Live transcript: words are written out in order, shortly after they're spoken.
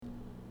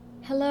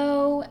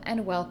Hello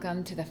and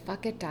welcome to the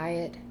Fuck It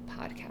Diet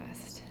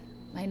podcast.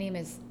 My name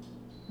is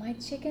My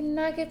Chicken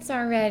Nuggets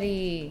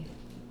already.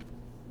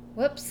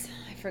 Whoops,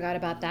 I forgot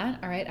about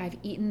that. All right, I've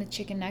eaten the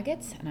chicken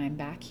nuggets and I'm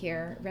back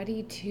here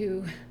ready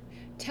to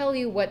tell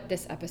you what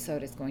this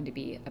episode is going to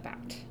be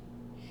about.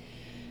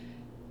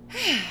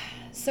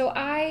 So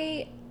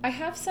I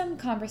have some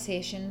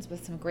conversations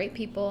with some great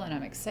people and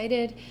I'm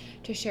excited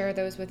to share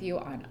those with you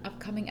on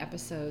upcoming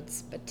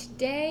episodes. But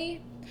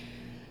today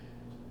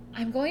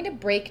I'm going to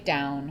break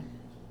down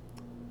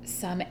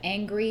some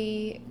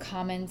angry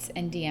comments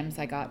and DMs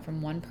I got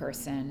from one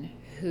person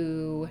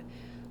who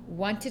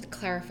wanted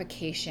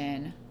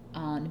clarification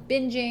on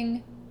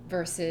binging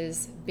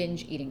versus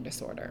binge eating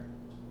disorder.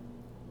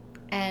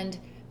 And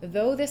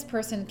though this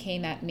person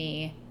came at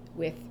me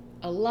with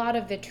a lot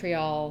of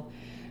vitriol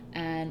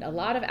and a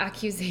lot of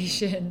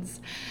accusations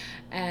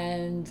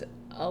and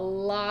a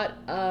lot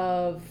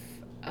of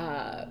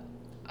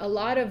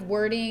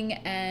wording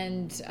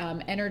and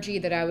energy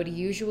that I would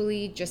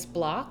usually just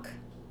block,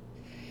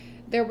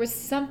 there was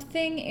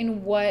something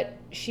in what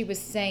she was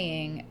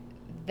saying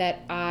that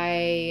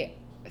I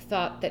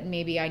thought that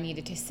maybe I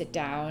needed to sit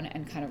down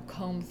and kind of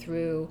comb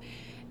through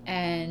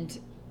and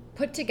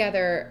put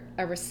together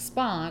a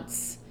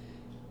response,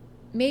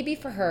 maybe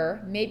for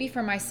her, maybe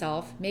for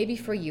myself, maybe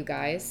for you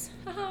guys.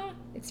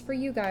 It's for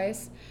you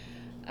guys.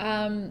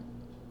 And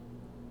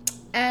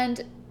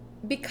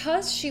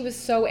because she was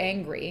so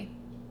angry,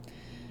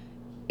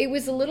 it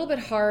was a little bit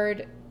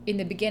hard in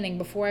the beginning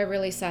before I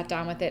really sat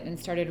down with it and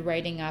started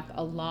writing up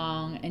a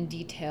long and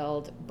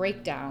detailed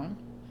breakdown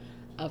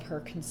of her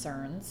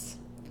concerns,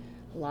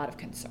 a lot of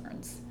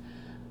concerns.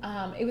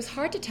 It was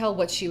hard to tell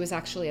what she was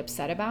actually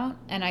upset about,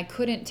 and I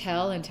couldn't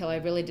tell until I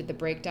really did the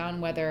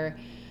breakdown whether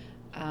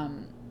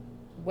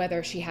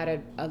she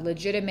had a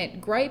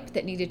legitimate gripe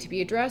that needed to be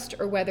addressed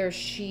or whether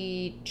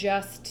she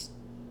just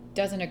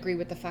doesn't agree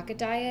with the Fuck It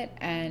diet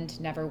and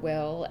never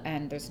will,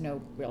 and there's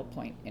no real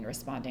point in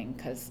responding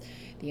because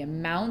the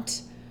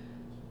amount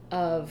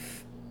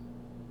of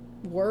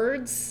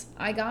words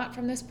I got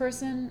from this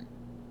person,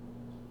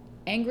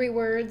 angry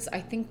words,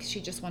 I think she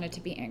just wanted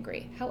to be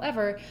angry.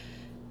 However,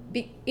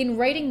 in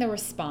writing the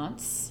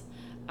response,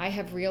 I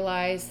have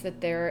realized that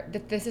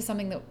this is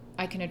something that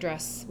I can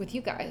address with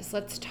you guys.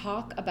 Let's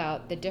talk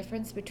about the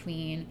difference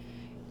between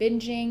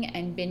binging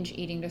and binge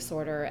eating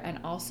disorder and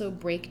also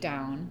break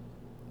down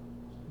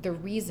the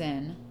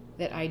reason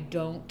that I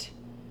don't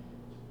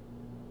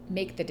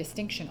make the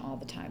distinction all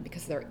the time,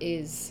 because there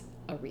is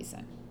a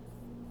reason.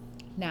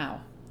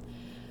 Now,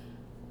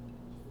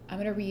 I'm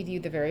going to read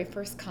you the very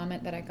first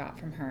comment that I got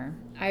from her.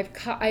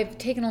 I've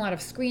taken a lot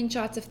of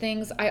screenshots of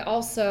things. I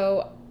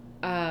also,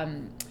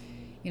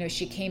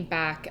 she came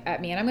back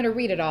at me, and I'm going to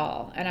read it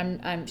all.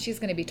 And she's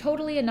going to be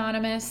totally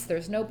anonymous.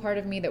 There's no part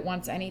of me that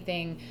wants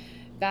anything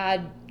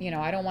bad.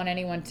 I don't want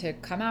anyone to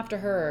come after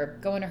her or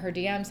go into her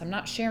DMs. I'm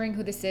not sharing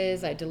who this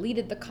is. I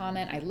deleted the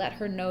comment. I let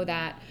her know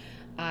that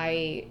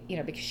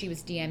because she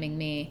was DMing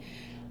me.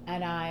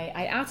 And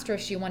I asked her if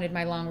she wanted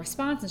my long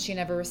response, and she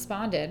never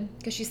responded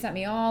because she sent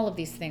me all of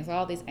these things,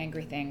 all these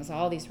angry things,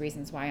 all these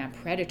reasons why I'm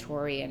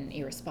predatory and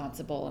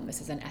irresponsible and this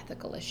is an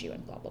ethical issue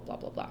and blah, blah, blah,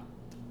 blah, blah.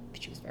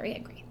 But she was very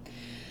angry.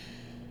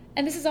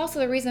 And this is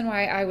also the reason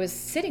why I was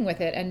sitting with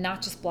it and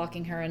not just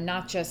blocking her and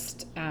not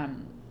just,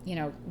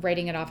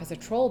 writing it off as a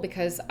troll,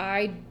 because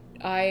I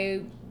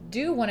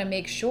do want to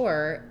make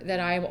sure that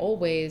I'm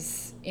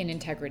always in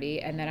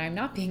integrity and that I'm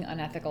not being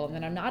unethical and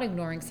that I'm not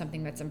ignoring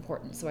something that's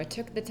important. So I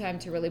took the time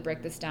to really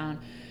break this down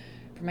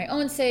for my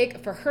own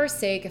sake, for her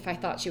sake, if I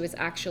thought she was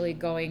actually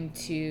going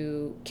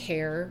to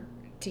care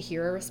to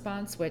hear a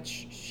response,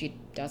 which she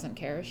doesn't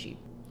care. She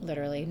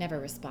literally never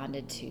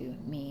responded to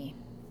me.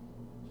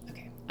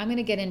 Okay, I'm going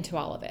to get into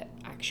all of it,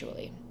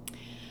 actually.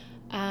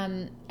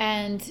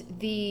 And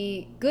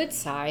the good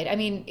side,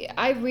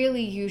 I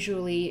really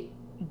usually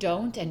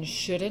don't and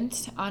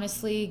shouldn't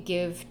honestly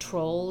give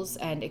trolls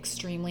and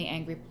extremely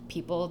angry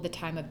people the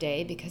time of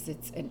day, because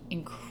it's an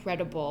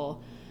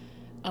incredible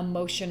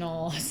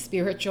emotional,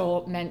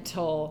 spiritual,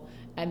 mental,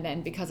 and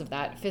then because of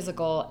that,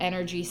 physical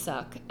energy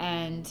suck.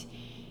 And,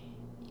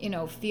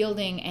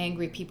 fielding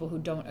angry people who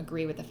don't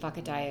agree with the Fuck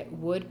It diet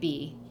would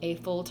be a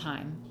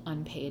full-time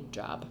unpaid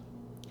job.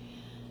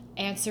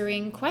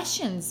 Answering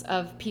questions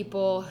of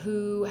people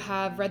who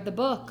have read the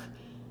book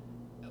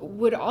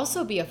would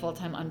also be a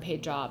full-time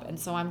unpaid job. And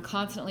so I'm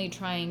constantly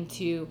trying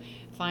to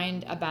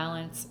find a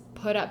balance,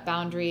 put up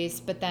boundaries,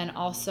 but then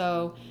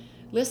also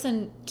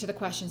listen to the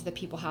questions that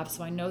people have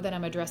so I know that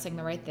I'm addressing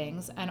the right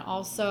things, and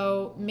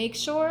also make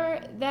sure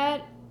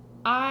that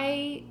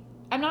I'm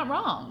not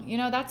wrong.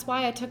 That's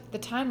why I took the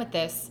time with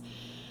this.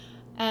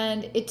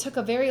 And it took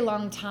a very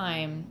long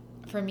time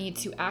for me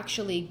to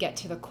actually get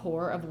to the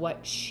core of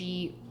what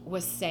she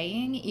was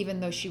saying, even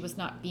though she was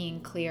not being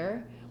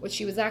clear. What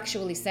she was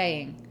actually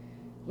saying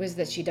was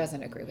that she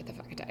doesn't agree with the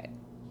Fuck It diet.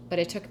 But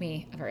it took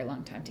me a very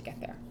long time to get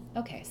there.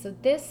 Okay, so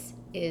this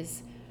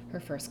is her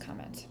first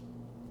comment.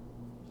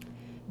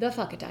 the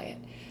fuck it diet.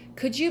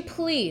 Could you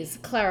please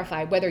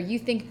clarify whether you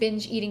think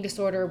binge eating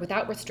disorder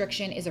without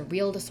restriction is a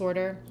real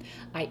disorder?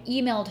 I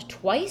emailed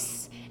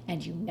twice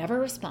and you never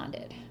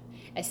responded.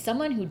 As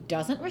someone who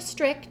doesn't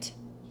restrict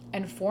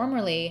and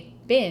formerly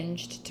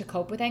binged to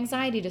cope with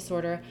anxiety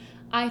disorder,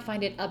 I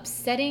find it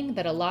upsetting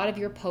that a lot of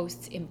your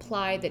posts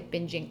imply that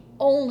binging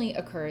only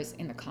occurs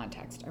in the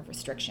context of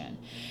restriction,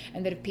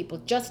 and that if people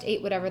just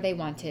ate whatever they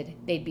wanted,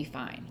 they'd be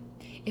fine.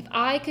 If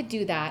I could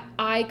do that,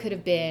 if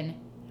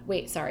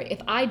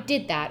I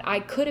did that, I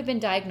could have been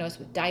diagnosed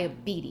with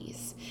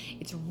diabetes.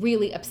 It's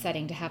really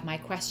upsetting to have my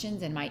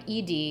questions and my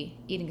ED,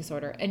 eating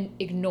disorder,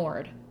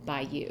 ignored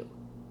by you.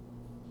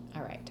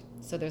 All right,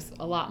 so there's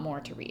a lot more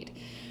to read.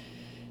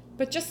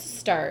 But just to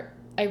start,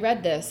 I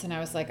read this and I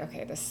was like,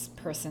 okay, this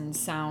person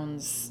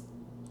sounds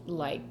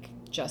like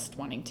just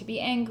wanting to be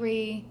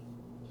angry.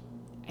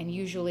 And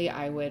usually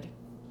I would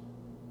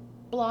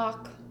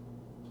block.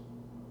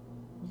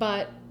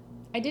 But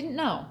I didn't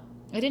know.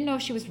 I didn't know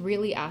if she was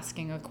really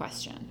asking a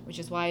question, which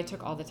is why I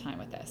took all the time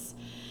with this.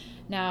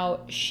 Now,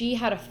 she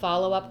had a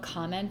follow-up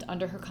comment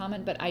under her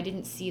comment, but I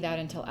didn't see that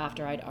until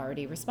after I'd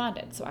already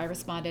responded. So I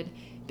responded,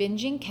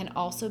 binging can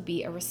also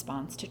be a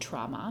response to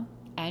trauma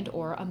and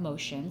or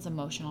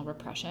emotional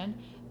repression,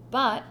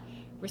 but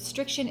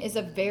restriction is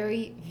a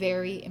very,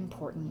 very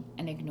important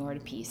and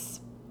ignored piece.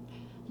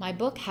 My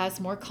book has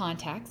more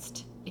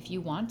context if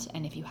you want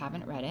and if you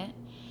haven't read it,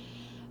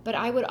 but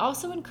I would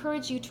also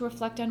encourage you to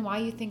reflect on why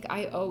you think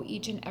I owe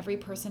each and every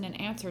person an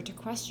answer to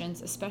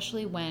questions,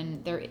 especially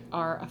when there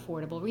are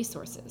affordable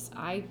resources.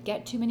 I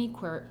get too many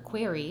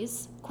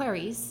queries.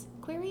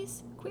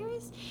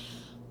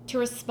 To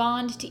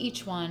respond to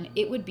each one,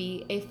 it would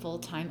be a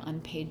full-time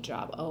unpaid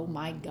job. Oh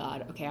my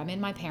God. Okay, I'm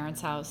in my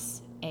parents'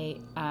 house,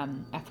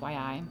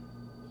 FYI.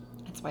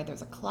 That's why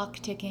there's a clock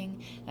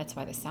ticking. That's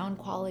why the sound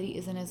quality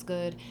isn't as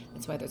good.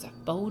 That's why there's a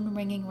phone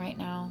ringing right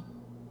now.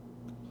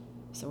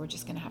 So we're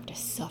just going to have to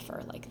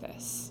suffer like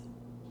this.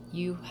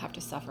 You have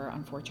to suffer,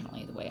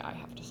 unfortunately, the way I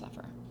have to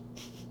suffer.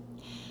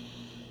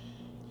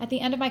 At the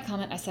end of my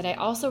comment, I said, I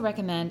also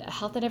recommend a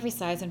health at every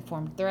size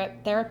informed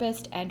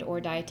therapist and or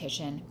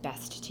dietitian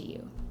best to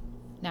you.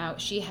 Now,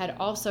 she had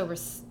also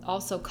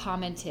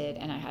commented,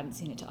 and I hadn't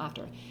seen it till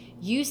after,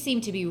 you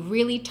seem to be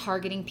really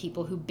targeting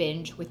people who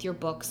binge with your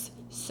books,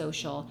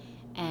 social,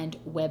 and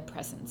web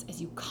presence,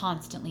 as you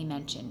constantly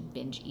mention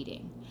binge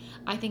eating.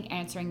 I think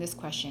answering this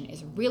question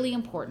is really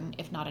important,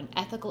 if not an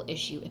ethical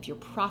issue, if you're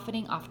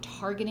profiting off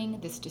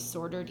targeting this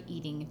disordered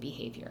eating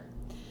behavior.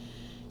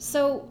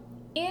 So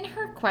in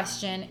her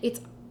question, it's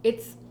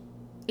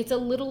a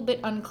little bit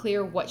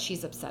unclear what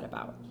she's upset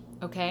about,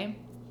 okay?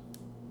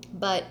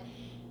 But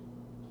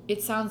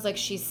it sounds like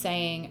she's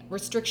saying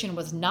restriction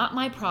was not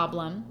my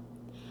problem.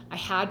 I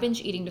had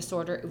binge eating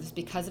disorder. It was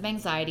because of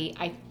anxiety.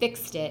 I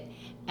fixed it,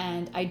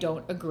 and I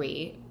don't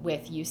agree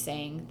with you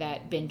saying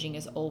that binging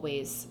is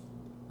always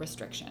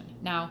restriction.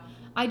 Now,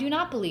 I do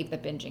not believe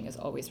that binging is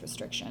always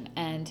restriction,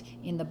 and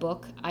in the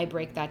book, I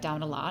break that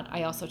down a lot.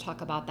 I also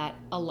talk about that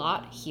a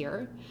lot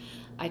here.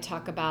 I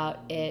talk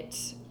about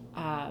it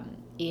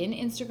in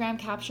Instagram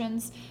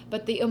captions,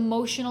 but the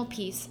emotional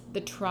piece,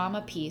 the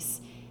trauma piece,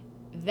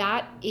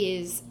 that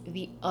is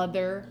the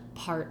other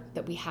part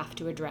that we have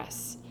to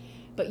address.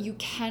 But you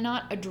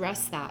cannot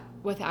address that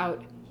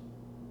without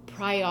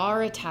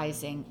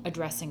prioritizing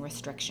addressing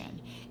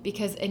restriction,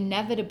 because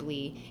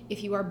inevitably,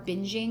 if you are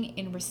binging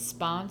in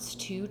response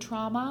to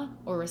trauma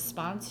or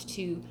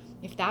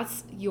if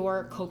that's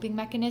your coping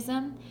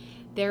mechanism,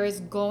 there is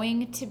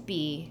going to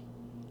be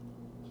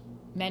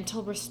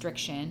mental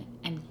restriction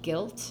and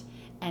guilt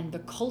and the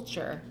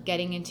culture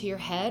getting into your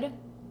head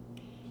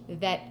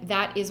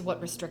that is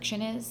what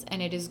restriction is,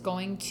 and it is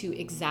going to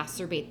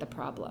exacerbate the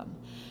problem.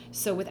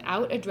 So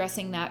without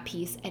addressing that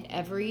piece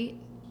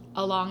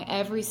along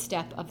every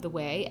step of the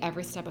way,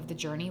 every step of the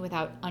journey,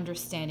 without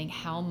understanding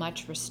how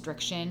much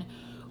restriction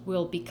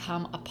will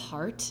become a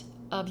part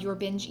of your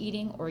binge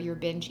eating or your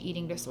binge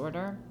eating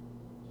disorder,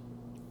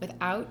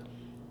 without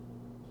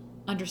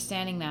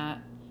understanding that,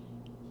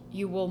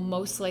 you will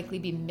most likely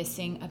be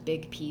missing a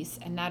big piece.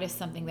 And that is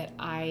something that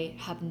I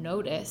have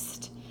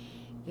noticed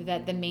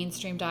that the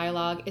mainstream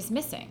dialogue is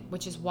missing,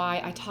 which is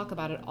why I talk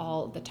about it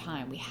all the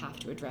time. We have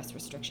to address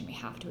restriction. We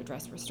have to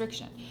address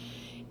restriction.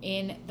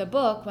 In the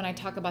book, when I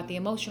talk about the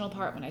emotional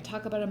part, when I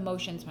talk about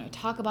emotions, when I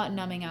talk about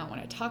numbing out, when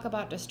I talk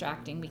about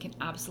distracting, we can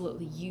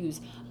absolutely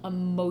use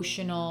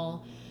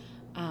emotional,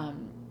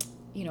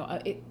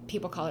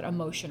 people call it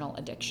emotional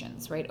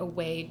addictions, right? A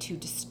way to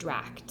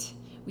distract.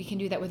 We can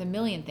do that with a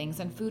million things,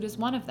 and food is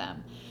one of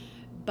them.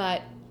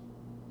 But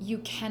you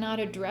cannot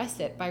address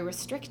it by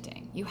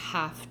restricting. You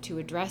have to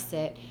address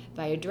it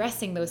by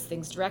addressing those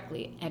things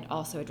directly and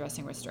also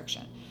addressing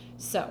restriction.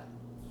 So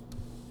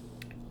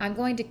I'm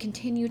going to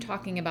continue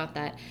talking about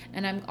that,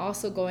 and I'm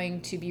also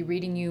going to be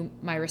reading you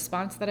my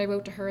response that I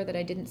wrote to her that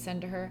I didn't send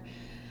to her.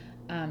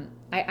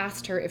 I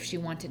asked her if she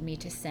wanted me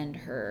to send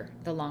her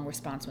the long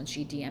response when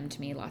she DM'd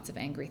me lots of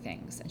angry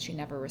things, and she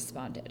never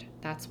responded.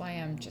 That's why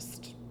I'm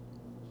just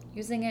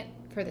using it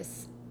for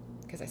this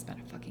because I spent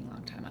a fucking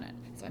long time on it.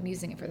 So I'm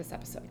using it for this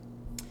episode.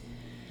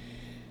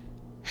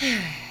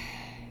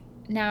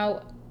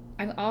 Now,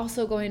 I'm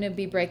also going to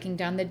be breaking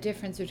down the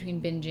difference between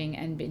binging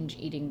and binge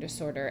eating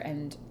disorder.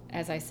 And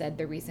as I said,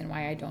 the reason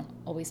why I don't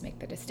always make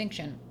the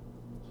distinction.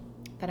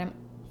 But I'm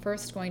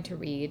first going to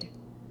read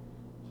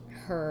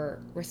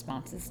her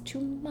responses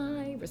to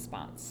my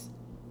response.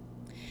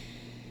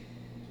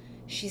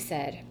 She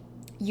said,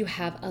 "You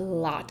have a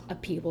lot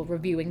of people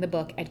reviewing the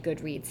book at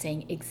Goodreads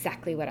saying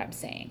exactly what I'm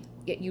saying,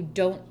 yet you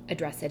don't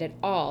address it at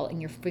all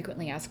in your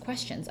frequently asked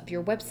questions of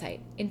your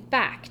website. In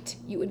fact,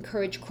 you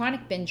encourage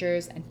chronic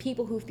bingers and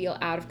people who feel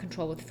out of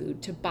control with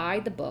food to buy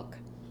the book,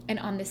 and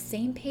on the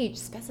same page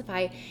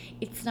specify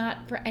it's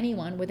not for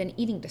anyone with an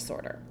eating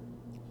disorder.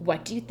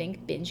 What do you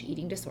think binge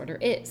eating disorder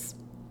is?"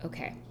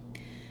 Okay,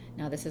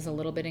 now this is a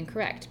little bit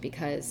incorrect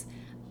because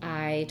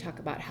I talk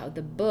about how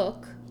the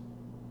book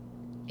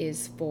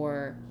is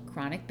for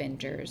chronic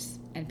bingers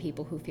and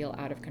people who feel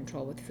out of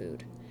control with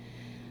food.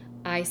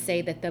 I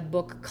say that the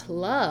book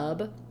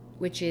club,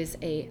 which is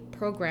a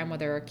program where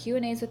there are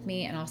Q&As with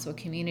me and also a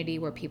community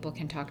where people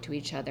can talk to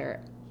each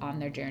other on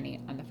their journey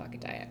on the Fuck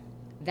It Diet,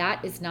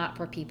 that is not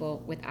for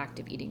people with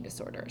active eating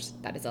disorders.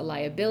 That is a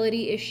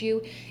liability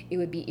issue. It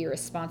would be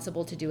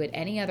irresponsible to do it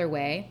any other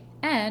way.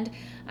 And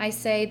I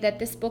say that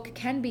this book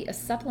can be a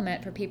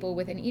supplement for people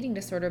with an eating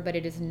disorder, but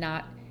it is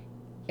not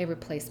a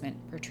replacement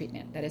for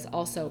treatment. That is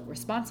also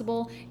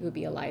responsible. It would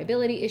be a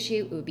liability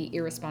issue. It would be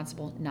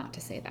irresponsible not to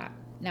say that.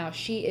 Now,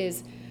 she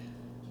is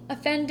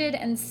offended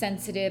and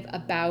sensitive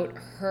about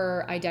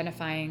her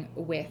identifying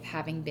with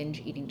having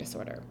binge eating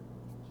disorder.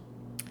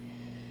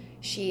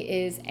 She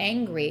is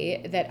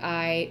angry that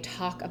I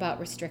talk about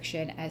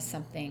restriction as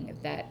something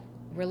that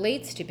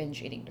relates to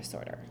binge eating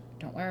disorder.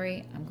 Don't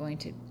worry, I'm going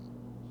to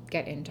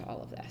get into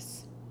all of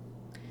this.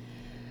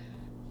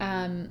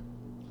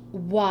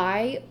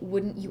 Why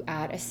wouldn't you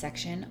add a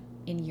section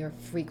in your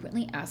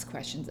frequently asked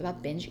questions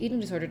about binge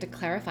eating disorder to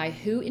clarify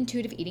who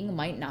intuitive eating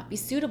might not be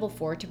suitable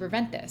for to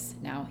prevent this?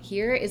 Now,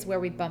 here is where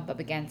we bump up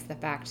against the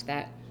fact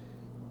that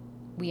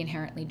we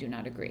inherently do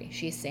not agree.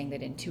 She's saying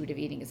that intuitive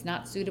eating is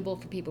not suitable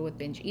for people with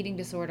binge eating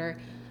disorder.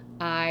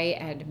 I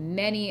and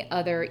many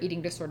other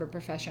eating disorder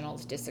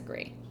professionals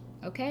disagree.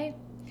 Okay?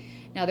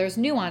 Now, there's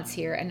nuance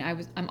here, and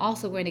I'm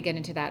also going to get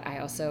into that.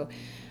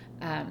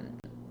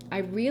 I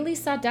really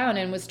sat down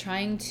and was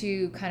trying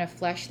to kind of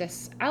flesh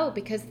this out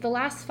because the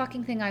last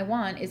fucking thing I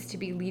want is to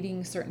be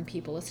leading certain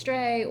people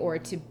astray or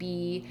to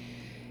be,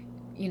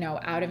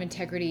 out of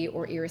integrity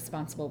or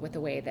irresponsible with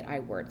the way that I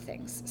word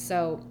things.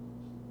 So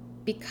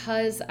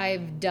because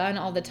I've done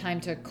all the time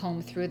to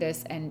comb through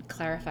this and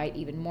clarify it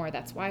even more,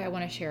 that's why I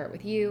want to share it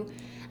with you.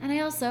 And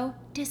I also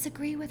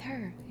disagree with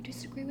her. I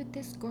disagree with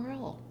this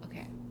girl.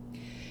 Okay.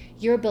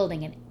 You're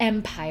building an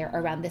empire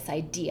around this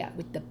idea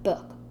with the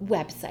book,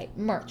 website,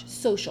 merch,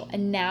 social,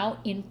 and now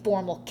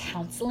informal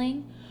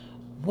counseling.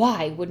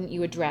 Why wouldn't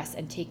you address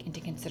and take into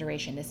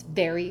consideration this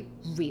very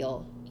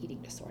real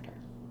eating disorder?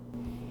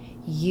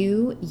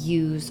 You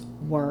use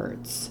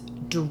words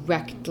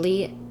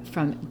directly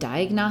from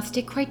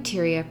diagnostic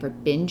criteria for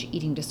binge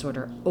eating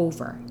disorder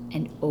over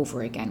and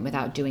over again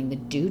without doing the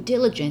due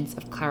diligence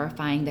of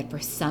clarifying that for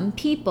some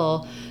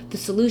people, the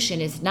solution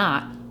is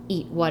not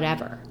eat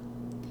whatever.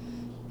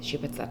 She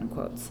puts that in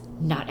quotes.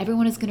 Not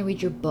everyone is going to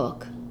read your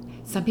book.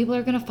 Some people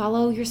are going to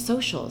follow your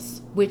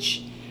socials,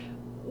 which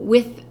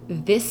with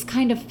this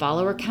kind of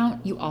follower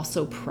count, you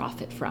also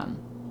profit from.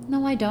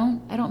 No, I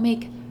don't. I don't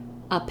make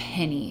a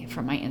penny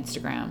from my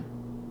Instagram.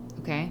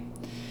 Okay?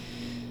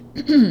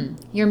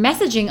 Your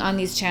messaging on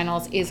these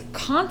channels is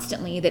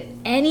constantly that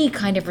any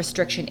kind of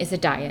restriction is a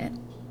diet.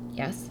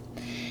 Yes.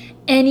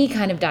 Any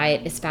kind of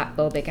diet is fat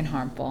phobic and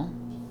harmful.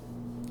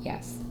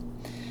 Yes.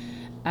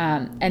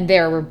 And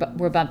there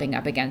we're bumping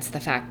up against the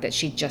fact that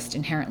she just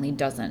inherently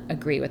doesn't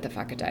agree with the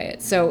Fuck It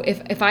Diet. So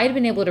if I had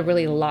been able to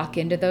really lock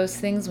into those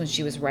things when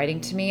she was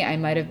writing to me, I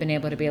might have been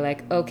able to be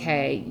like,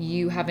 okay,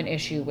 you have an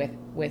issue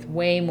with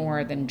way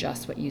more than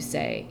just what you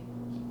say,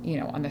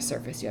 on the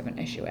surface you have an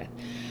issue with.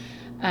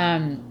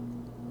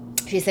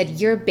 She said,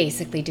 you're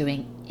basically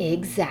doing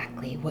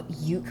exactly what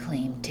you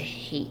claim to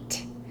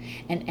hate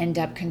and end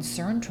up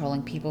concern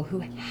trolling people who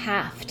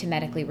have to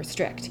medically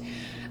restrict.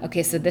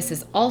 Okay, so this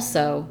is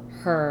also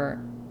her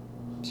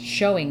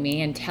showing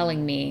me and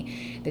telling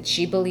me that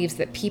she believes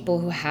that people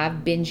who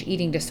have binge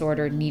eating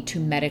disorder need to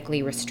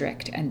medically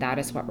restrict, and that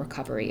is what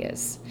recovery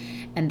is.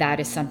 And that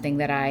is something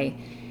that I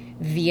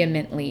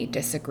vehemently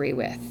disagree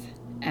with,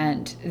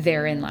 and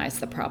therein lies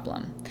the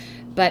problem.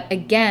 But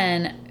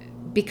again,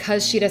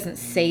 because she doesn't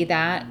say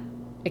that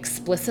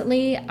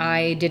explicitly,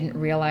 I didn't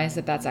realize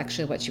that that's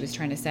actually what she was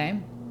trying to say.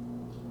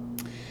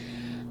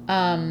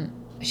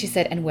 She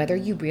said, and whether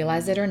you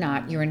realize it or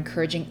not, you're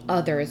encouraging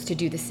others to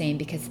do the same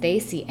because they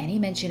see any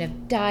mention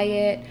of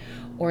diet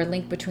or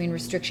link between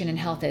restriction and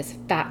health as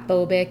fat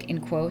phobic, in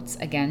quotes.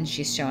 Again,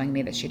 she's showing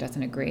me that she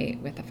doesn't agree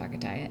with the fuck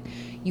diet.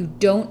 You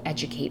don't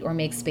educate or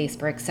make space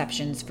for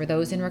exceptions for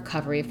those in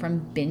recovery from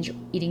binge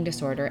eating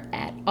disorder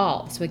at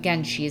all. So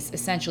again, she's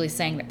essentially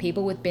saying that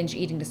people with binge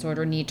eating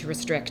disorder need to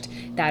restrict.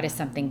 That is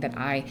something that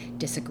I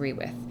disagree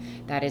with.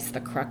 That is the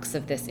crux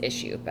of this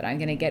issue. But I'm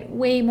going to get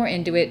way more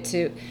into it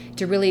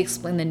to really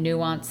explain the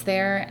nuance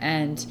there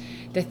and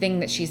the thing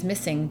that she's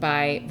missing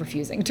by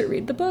refusing to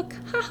read the book.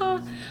 Haha.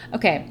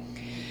 Okay.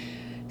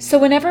 So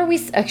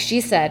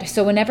she said,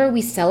 so whenever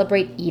we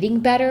celebrate eating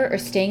better or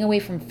staying away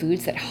from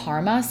foods that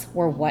harm us,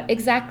 we're what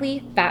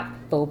exactly? Fat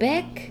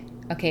phobic?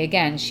 Okay,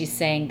 again, she's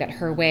saying that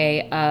her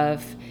way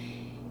of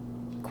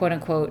quote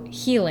unquote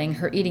healing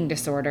her eating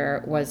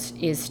disorder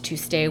is to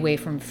stay away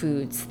from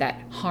foods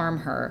that harm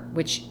her,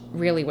 which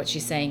really what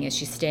she's saying is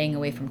she's staying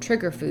away from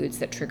trigger foods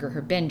that trigger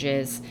her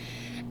binges,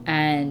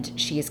 and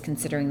she is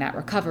considering that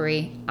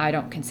recovery. I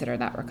don't consider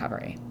that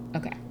recovery.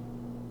 Okay.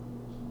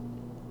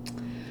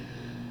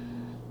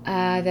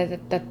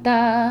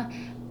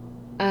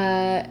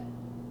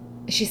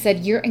 She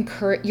said,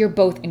 you're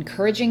both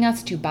encouraging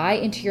us to buy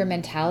into your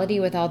mentality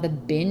with all the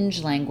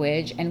binge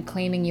language and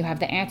claiming you have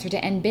the answer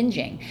to end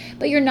binging.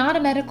 But you're not a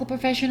medical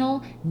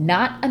professional,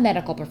 not a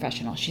medical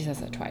professional. She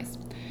says it twice.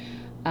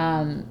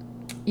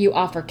 You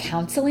offer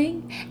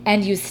counseling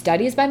and use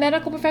studies by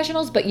medical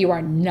professionals, but you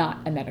are not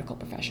a medical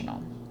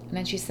professional. And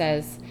then she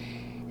says,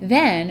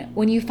 then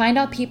when you find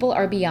out people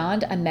are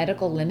beyond a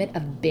medical limit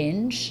of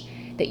binge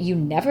that you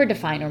never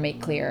define or make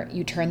clear,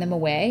 you turn them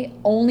away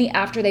only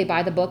after they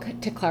buy the book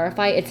to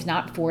clarify it's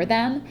not for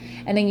them.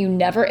 And then you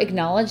never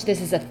acknowledge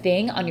this is a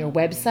thing on your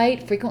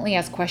website, frequently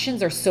asked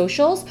questions, or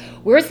socials.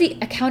 Where's the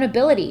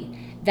accountability?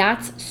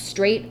 That's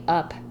straight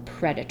up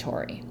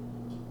predatory.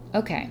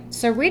 Okay,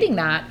 so reading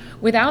that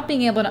without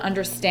being able to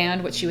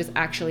understand what she was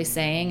actually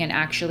saying and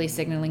actually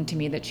signaling to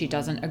me that she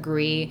doesn't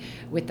agree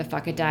with the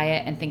fuck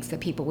diet and thinks that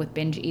people with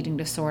binge eating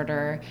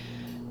disorder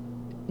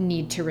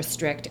need to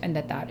restrict and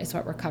that is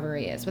what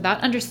recovery is.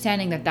 Without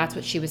understanding that that's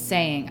what she was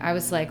saying, I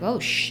was like, oh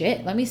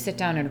shit, let me sit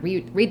down and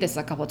read this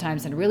a couple of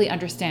times and really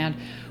understand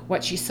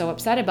what she's so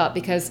upset about,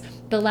 because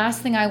the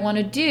last thing I want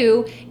to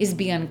do is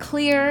be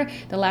unclear.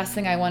 The last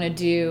thing I want to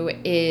do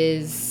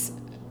is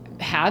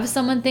have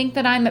someone think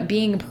that I'm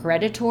being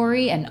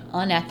predatory and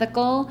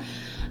unethical,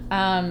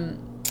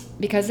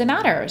 because it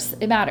matters.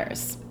 It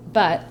matters.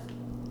 But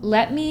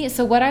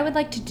so what I would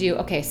like to do,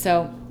 okay,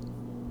 so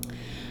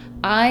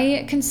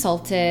I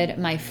consulted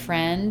my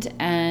friend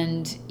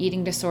and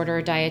eating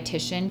disorder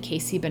dietitian,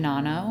 Casey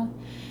Bonanno,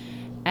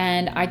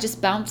 and I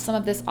just bounced some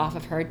of this off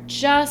of her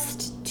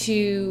just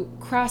to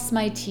cross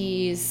my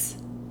T's,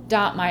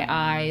 dot my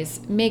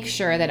I's, make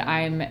sure that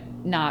I'm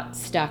not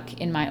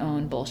stuck in my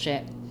own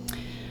bullshit.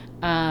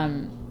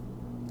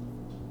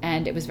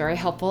 And it was very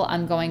helpful.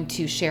 I'm going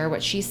to share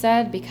what she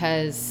said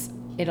because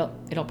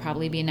it'll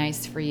probably be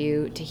nice for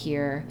you to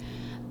hear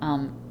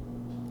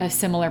a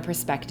similar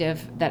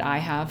perspective that I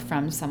have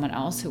from someone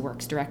else who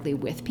works directly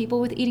with people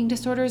with eating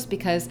disorders,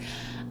 because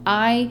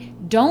I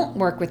don't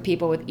work with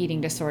people with eating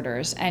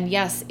disorders. And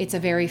yes, it's a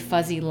very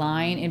fuzzy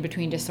line in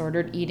between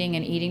disordered eating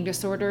and eating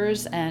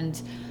disorders.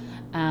 And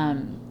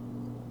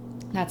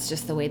that's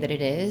just the way that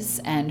it is.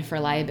 And for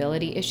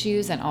liability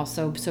issues, and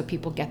also so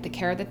people get the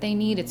care that they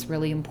need, it's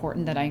really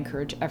important that I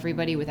encourage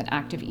everybody with an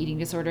active eating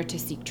disorder to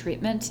seek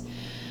treatment.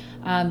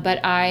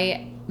 But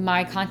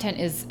my content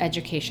is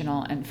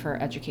educational and for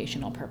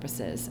educational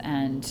purposes,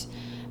 and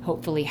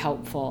hopefully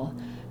helpful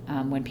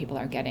when people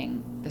are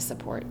getting the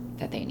support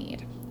that they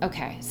need.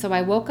 Okay, so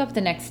I woke up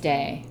the next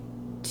day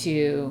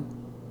to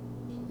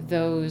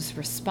those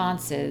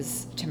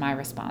responses to my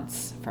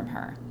response from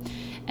her.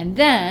 And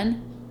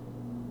then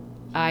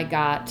I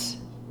got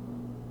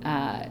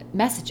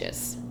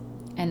messages,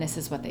 and this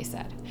is what they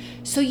said.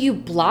 So you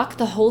blocked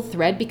the whole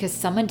thread because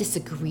someone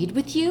disagreed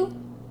with you?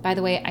 By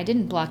the way, I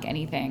didn't block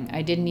anything.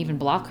 I didn't even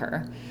block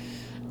her.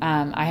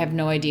 I have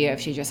no idea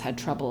if she just had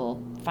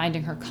trouble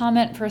finding her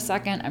comment for a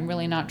second. I'm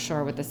really not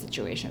sure what the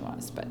situation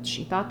was, but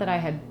she thought that I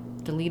had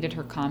deleted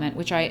her comment,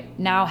 which I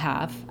now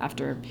have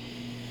after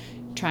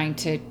trying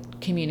to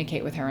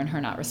communicate with her and her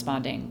not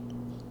responding.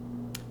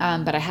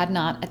 But I had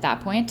not at that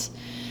point.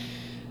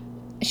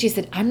 She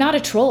said, I'm not a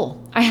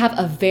troll. I have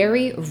a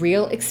very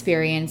real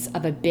experience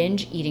of a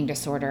binge eating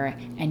disorder,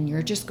 and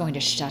you're just going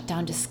to shut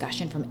down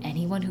discussion from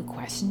anyone who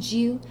questions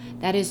you?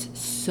 That is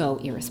so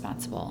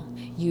irresponsible.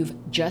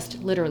 You've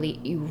just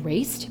literally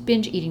erased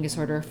binge eating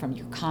disorder from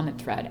your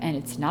comment thread, and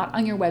it's not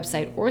on your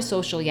website or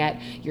social yet.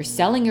 You're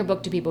selling your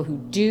book to people who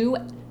do,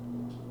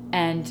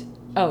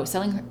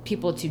 selling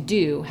people to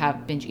do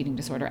have binge eating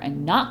disorder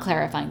and not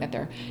clarifying that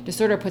their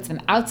disorder puts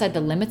them outside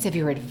the limits of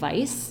your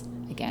advice.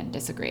 Again,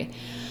 disagree.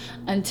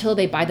 Until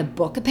they buy the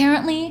book,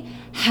 apparently.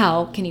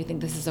 How can you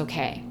think this is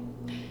okay?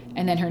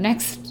 And then her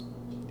next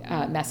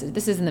message.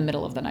 This is in the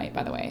middle of the night,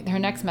 by the way. Her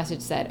next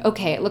message said,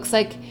 okay, it looks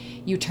like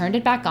you turned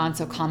it back on,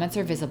 so comments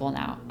are visible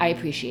now. I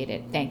appreciate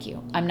it. Thank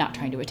you. I'm not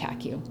trying to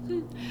attack you.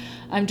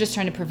 I'm just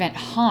trying to prevent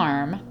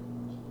harm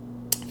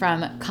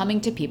from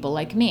coming to people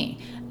like me.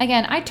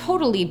 Again, I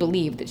totally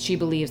believe that she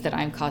believes that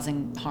I'm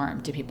causing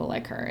harm to people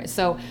like her.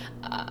 So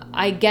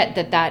I get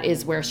that that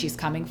is where she's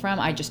coming from.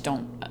 I just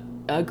don't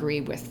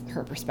agree with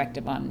her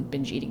perspective on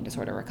binge eating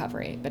disorder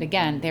recovery. But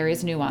again, there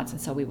is nuance,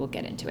 and so we will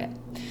get into it.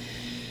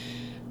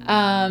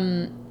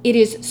 It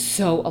is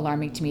so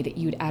alarming to me that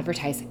you'd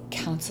advertise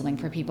counseling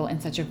for people in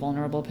such a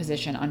vulnerable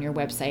position on your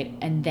website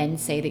and then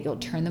say that you'll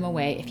turn them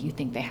away if you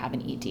think they have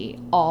an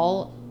ED,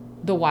 all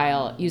the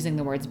while using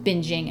the words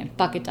binging and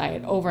fuck it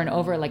diet over and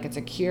over like it's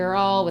a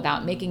cure-all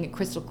without making it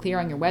crystal clear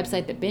on your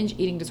website that binge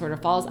eating disorder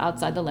falls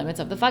outside the limits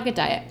of the fuck it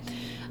diet.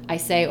 I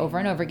say over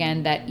and over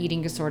again that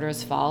eating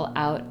disorders fall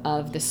out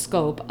of the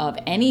scope of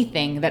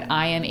anything that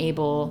I am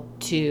able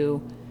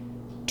to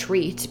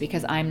treat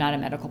because I'm not a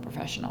medical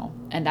professional.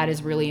 And that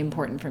is really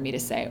important for me to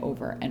say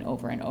over and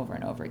over and over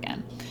and over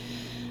again.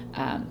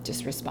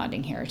 Just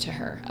responding here to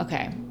her.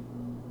 Okay.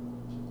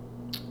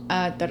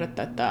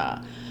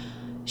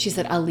 She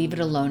said, I'll leave it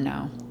alone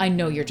now. I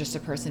know you're just a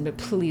person, but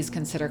please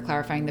consider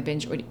clarifying the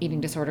binge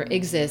eating disorder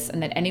exists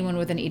and that anyone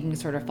with an eating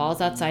disorder falls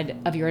outside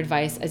of your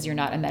advice as you're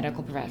not a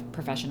medical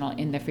professional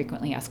in the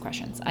frequently asked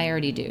questions. I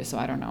already do, so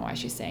I don't know why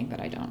she's saying that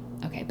I don't.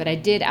 Okay, but I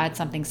did add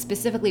something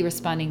specifically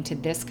responding to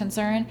this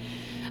concern.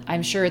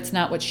 I'm sure it's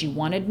not what she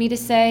wanted me to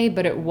say,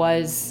 but it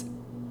was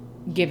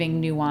giving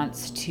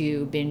nuance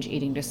to binge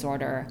eating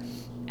disorder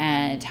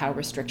and how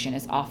restriction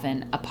is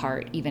often a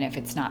part, even if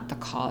it's not the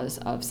cause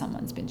of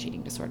someone's binge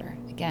eating disorder.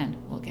 Again,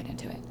 we'll get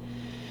into it.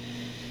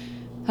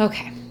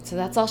 Okay, so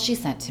that's all she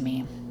sent to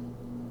me.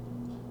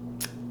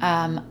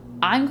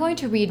 I'm going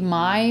to read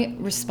my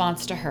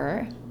response to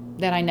her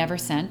that I never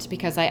sent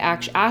because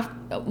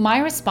my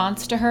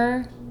response to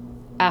her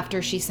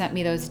after she sent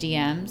me those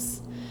DMs,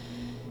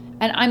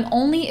 and I'm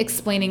only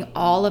explaining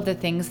all of the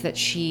things that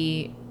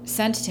she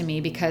sent to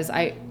me because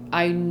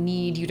I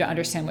need you to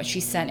understand what she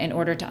sent in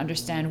order to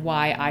understand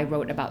why I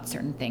wrote about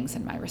certain things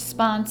in my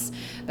response.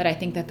 But I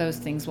think that those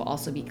things will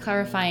also be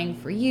clarifying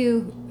for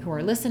you who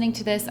are listening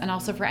to this, and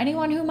also for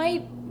anyone who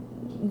might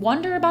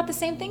wonder about the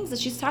same things that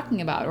she's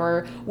talking about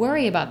or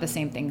worry about the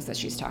same things that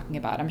she's talking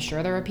about. I'm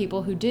sure there are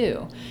people who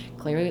do.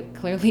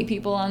 Clearly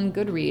people on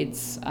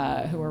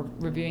Goodreads who are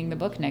reviewing the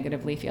book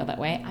negatively feel that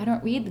way. I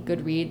don't read the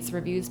Goodreads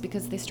reviews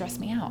because they stress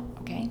me out,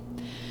 okay?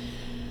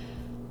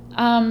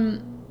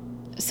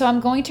 So I'm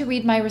going to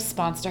read my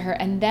response to her,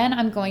 and then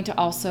I'm going to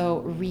also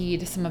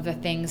read some of the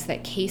things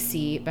that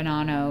Casey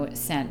Bonanno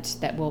sent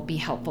that will be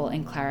helpful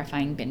in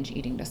clarifying binge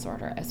eating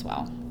disorder as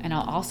well. And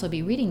I'll also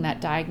be reading that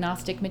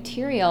diagnostic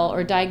material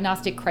or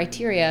diagnostic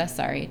criteria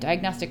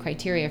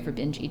for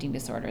binge eating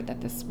disorder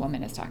that this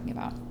woman is talking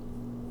about.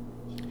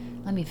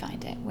 Let me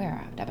find it.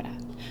 Where?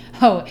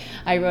 Oh,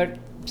 I wrote,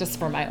 just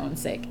for my own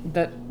sake,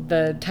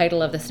 the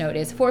title of this note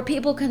is For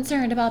People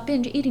Concerned About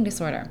Binge Eating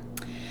Disorder.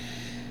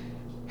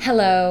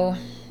 Hello.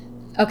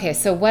 Okay,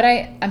 so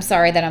I'm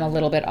sorry that I'm a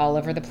little bit all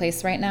over the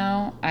place right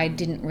now. I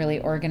didn't really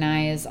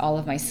organize all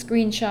of my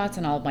screenshots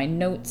and all of my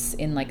notes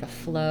in like a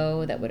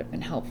flow that would have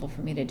been helpful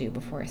for me to do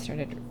before I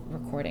started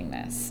recording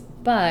this.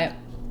 But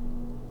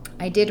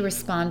I did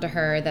respond to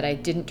her that I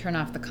didn't turn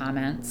off the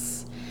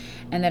comments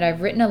and that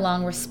I've written a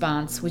long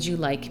response, would you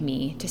like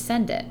me to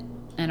send it?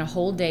 And a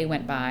whole day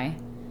went by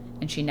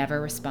and she never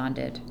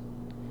responded.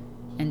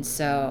 And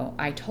so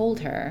I told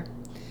her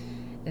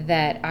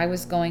that I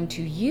was going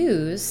to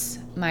use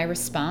my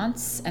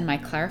response and my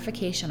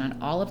clarification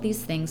on all of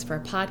these things for a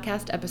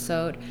podcast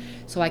episode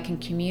so I can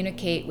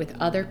communicate with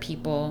other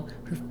people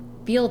who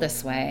feel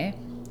this way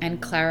and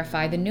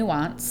clarify the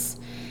nuance.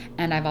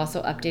 And I've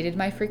also updated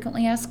my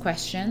frequently asked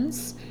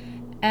questions,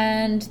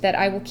 and that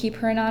I will keep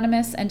her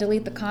anonymous and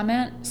delete the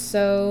comment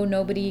so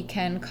nobody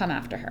can come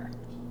after her.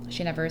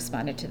 She never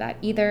responded to that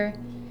either,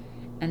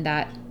 and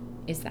that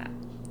is that.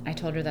 I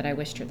told her that I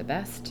wished her the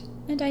best,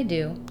 and I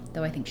do,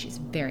 though I think she's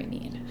very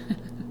mean.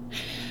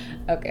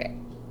 Okay,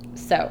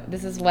 so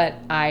this is what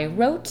I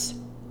wrote,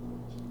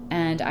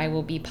 and I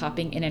will be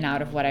popping in and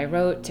out of what I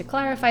wrote to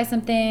clarify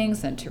some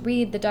things and to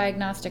read the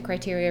diagnostic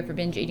criteria for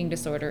binge eating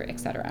disorder,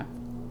 etc.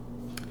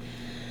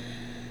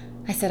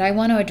 I said, I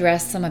want to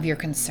address some of your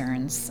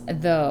concerns,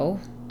 though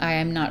I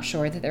am not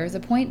sure that there is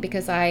a point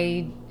because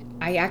I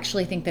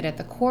actually think that at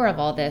the core of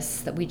all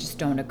this that we just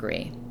don't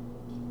agree.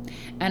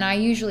 And I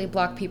usually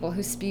block people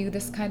who spew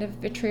this kind of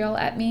vitriol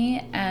at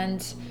me.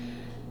 And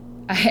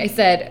I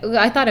said,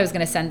 I thought I was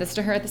going to send this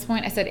to her at this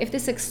point. I said, if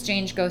this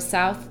exchange goes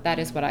south, that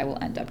is what I will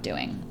end up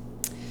doing.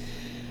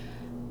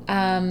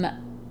 I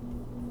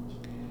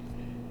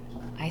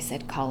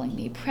said, calling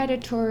me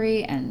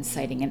predatory and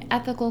citing an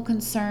ethical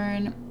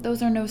concern.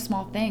 Those are no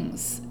small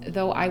things.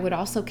 Though I would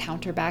also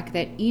counter back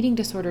that eating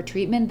disorder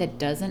treatment that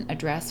doesn't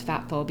address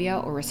fat phobia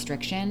or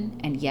restriction,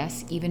 and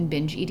yes, even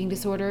binge eating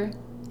disorder,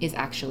 is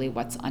actually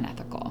what's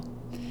unethical.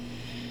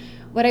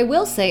 What I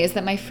will say is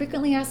that my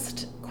frequently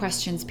asked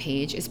questions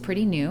page is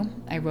pretty new.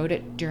 I wrote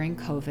it during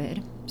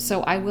COVID. So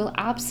I will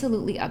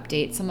absolutely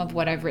update some of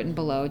what I've written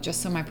below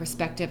just so my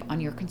perspective on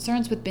your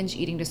concerns with binge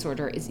eating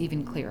disorder is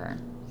even clearer.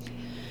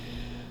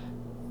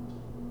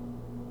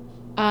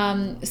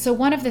 So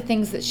one of the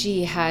things that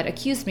she had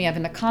accused me of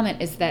in the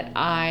comment is that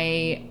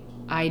I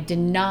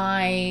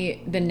deny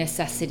the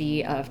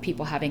necessity of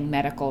people having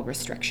medical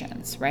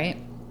restrictions, right?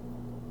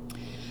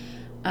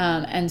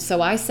 And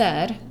so I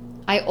said,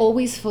 I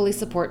always fully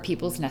support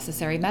people's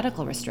necessary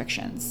medical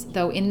restrictions,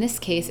 though in this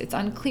case, it's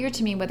unclear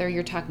to me whether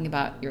you're talking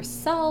about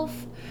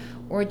yourself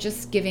or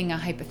just giving a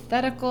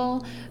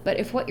hypothetical. But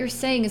if what you're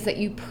saying is that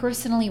you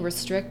personally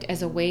restrict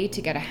as a way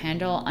to get a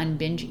handle on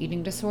binge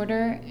eating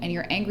disorder, and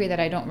you're angry that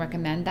I don't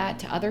recommend that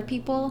to other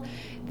people,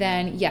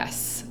 then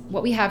yes,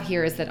 what we have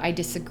here is that I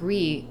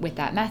disagree with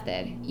that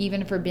method,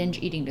 even for binge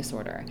eating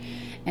disorder.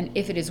 And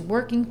if it is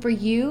working for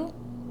you,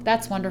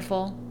 that's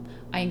wonderful.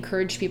 I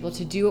encourage people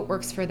to do what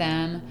works for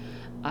them.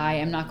 I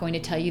am not going to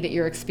tell you that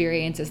your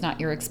experience is not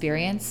your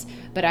experience,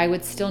 but I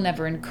would still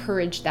never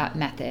encourage that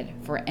method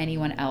for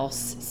anyone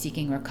else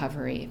seeking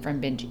recovery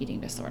from binge eating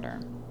disorder.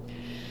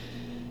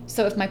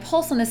 So if my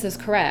pulse on this is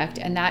correct,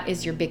 and that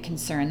is your big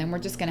concern, then we're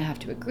just going to have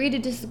to agree to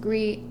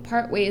disagree,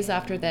 part ways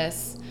after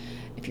this.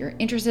 If you're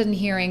interested in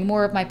hearing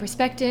more of my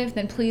perspective,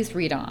 then please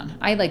read on.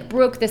 I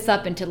broke this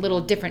up into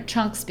little different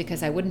chunks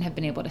because I wouldn't have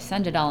been able to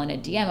send it all in a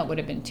DM. It would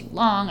have been too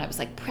long. I was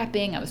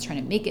prepping. I was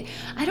trying to make it.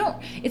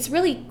 It's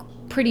really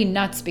pretty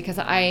nuts because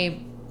I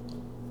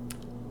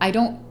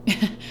don't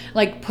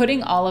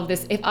putting all of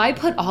this. If I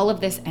put all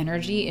of this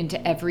energy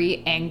into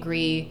every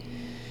angry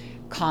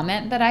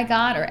comment that I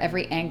got or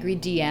every angry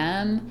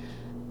DM,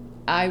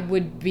 I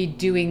would be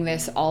doing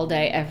this all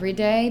day, every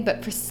day.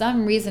 But for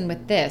some reason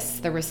with this,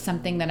 there was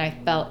something that I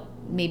felt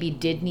maybe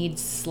did need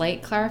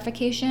slight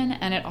clarification.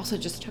 And it also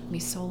just took me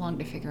so long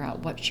to figure out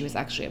what she was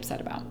actually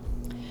upset about.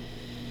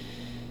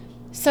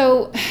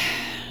 So,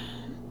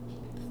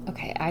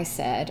 okay, I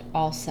said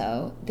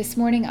also, this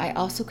morning I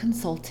also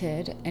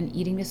consulted an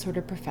eating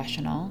disorder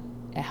professional,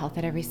 a health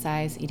at every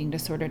size eating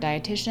disorder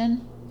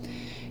dietitian,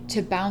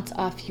 to bounce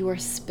off your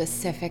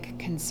specific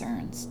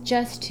concerns,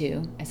 just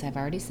to, as I've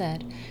already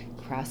said,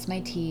 cross my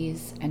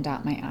T's and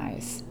dot my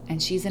I's.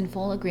 And she's in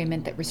full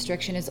agreement that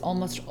restriction is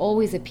almost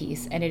always a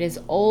piece, and it is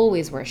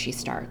always where she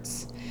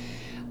starts.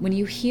 When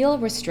you heal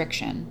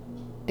restriction,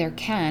 there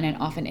can and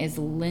often is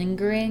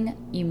lingering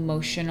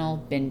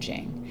emotional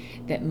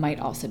binging that might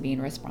also be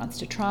in response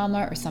to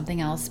trauma or something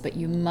else, but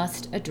you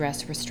must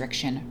address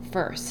restriction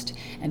first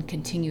and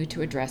continue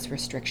to address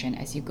restriction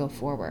as you go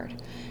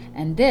forward.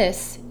 And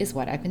this is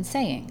what I've been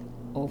saying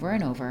over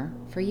and over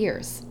for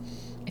years.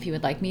 If you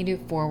would like me to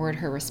forward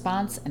her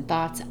response and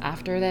thoughts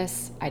after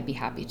this, I'd be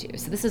happy to.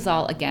 So this is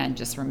all, again,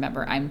 just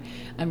remember, I'm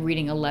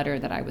reading a letter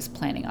that I was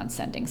planning on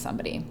sending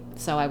somebody.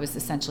 So I was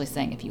essentially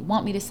saying, if you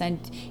want me to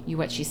send you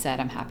what she said,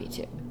 I'm happy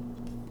to.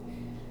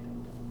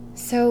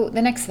 So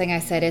the next thing I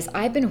said is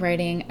I've been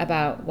writing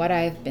about what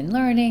I've been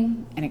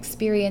learning and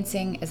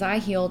experiencing as I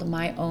healed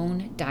my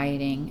own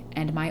dieting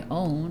and my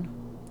own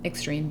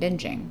extreme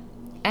binging,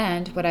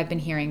 and what I've been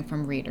hearing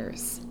from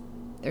readers.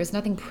 There's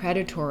nothing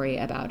predatory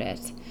about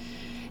it.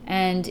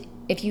 And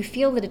if you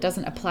feel that it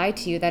doesn't apply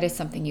to you, that is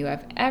something you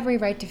have every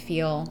right to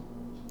feel,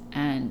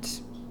 and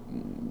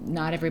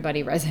not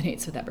everybody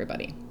resonates with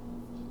everybody.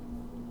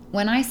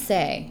 When I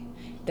say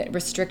that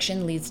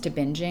restriction leads to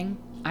binging,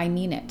 I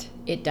mean it.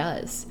 It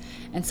does.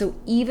 And so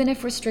even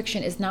if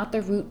restriction is not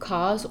the root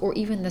cause or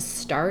even the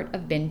start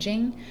of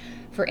binging,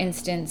 for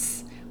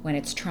instance, when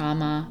it's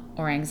trauma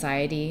or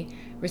anxiety,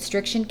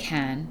 restriction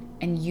can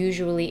and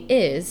usually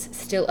is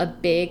still a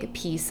big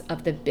piece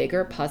of the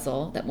bigger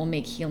puzzle that will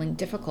make healing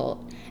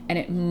difficult, and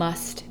it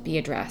must be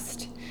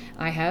addressed.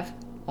 I have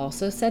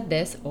also said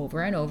this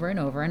over and over and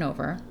over and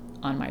over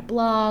on my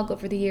blog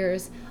over the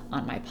years,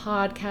 on my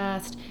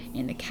podcast,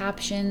 in the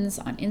captions,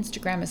 on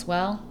Instagram as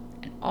well,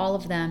 and all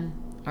of them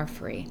are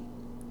free.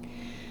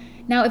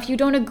 Now, if you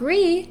don't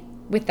agree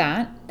with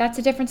that, that's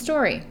a different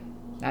story.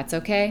 That's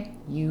okay.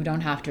 You don't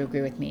have to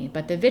agree with me.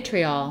 But the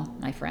vitriol,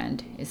 my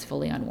friend, is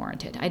fully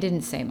unwarranted. I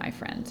didn't say my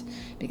friend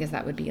because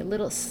that would be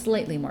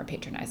slightly more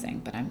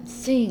patronizing, but I'm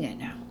saying it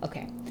now.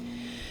 Okay.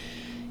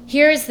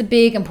 Here's the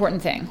big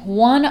important thing.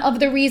 One of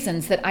the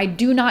reasons that I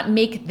do not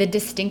make the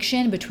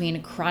distinction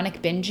between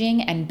chronic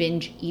binging and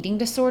binge eating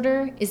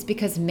disorder is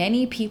because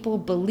many people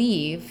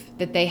believe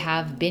that they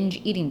have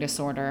binge eating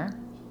disorder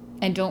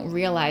and don't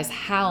realize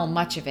how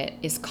much of it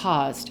is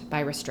caused by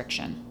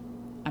restriction.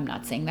 I'm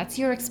not saying that's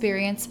your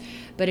experience,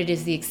 but it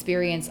is the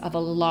experience of a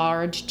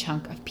large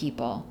chunk of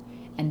people.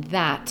 And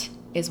that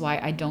is why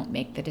I don't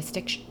make the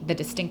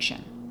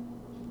distinction.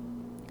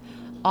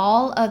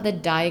 All of the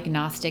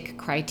diagnostic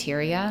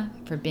criteria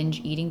for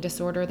binge eating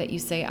disorder that you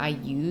say I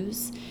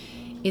use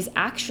is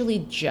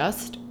actually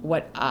just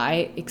what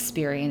I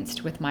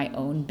experienced with my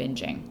own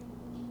binging.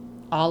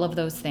 All of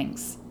those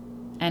things.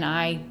 And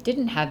I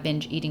didn't have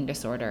binge eating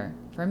disorder.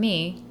 For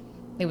me,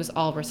 it was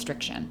all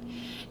restriction.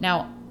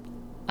 Now,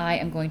 I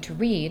am going to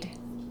read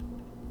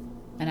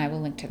and I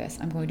will link to this.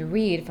 I'm going to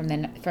read from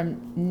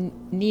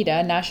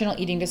NEDA,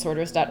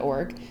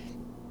 nationaleatingdisorders.org.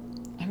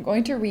 I'm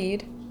going to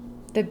read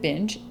the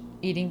binge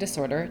eating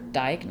disorder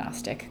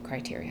diagnostic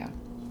criteria.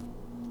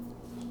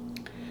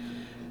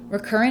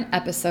 Recurrent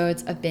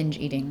episodes of binge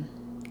eating.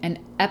 An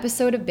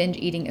episode of binge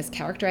eating is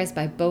characterized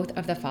by both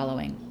of the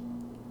following: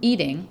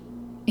 eating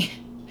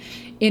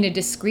in a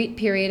discrete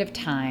period of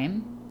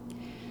time,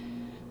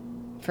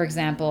 for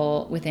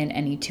example, within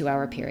any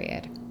 2-hour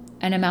period,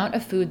 an amount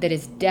of food that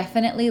is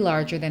definitely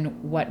larger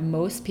than what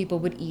most people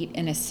would eat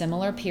in a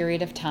similar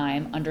period of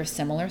time under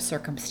similar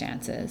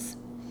circumstances,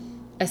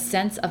 a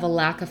sense of a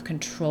lack of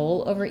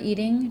control over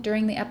eating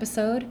during the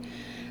episode,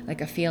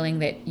 like a feeling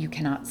that you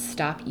cannot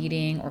stop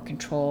eating or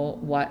control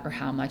what or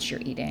how much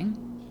you're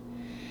eating.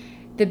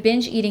 The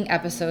binge eating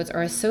episodes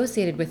are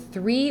associated with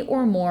 3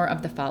 or more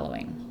of the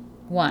following: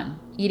 1,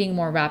 eating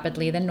more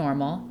rapidly than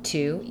normal.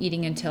 2,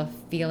 eating until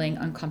feeling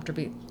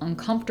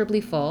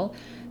uncomfortably full.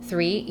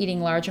 3,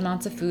 eating large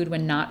amounts of food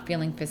when not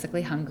feeling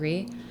physically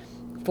hungry.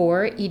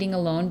 4, eating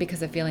alone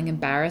because of feeling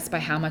embarrassed by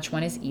how much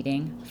one is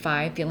eating.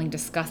 5, feeling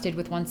disgusted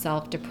with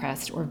oneself,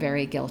 depressed, or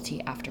very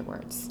guilty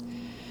afterwards.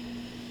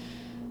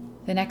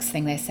 The next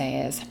thing they say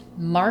is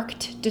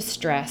marked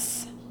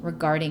distress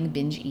regarding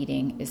binge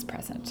eating is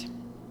present.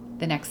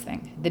 The next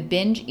thing, the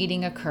binge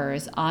eating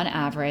occurs on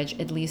average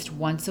at least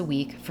once a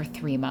week for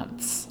 3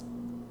 months.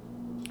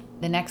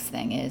 The next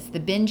thing is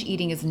the binge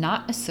eating is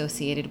not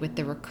associated with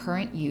the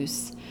recurrent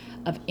use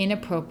of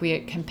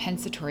inappropriate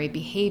compensatory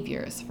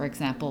behaviors, for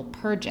example,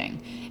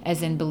 purging,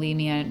 as in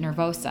bulimia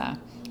nervosa,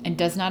 and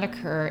does not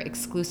occur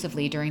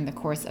exclusively during the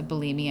course of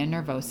bulimia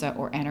nervosa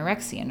or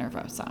anorexia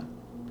nervosa.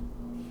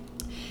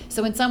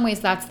 So in some ways,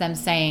 that's them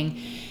saying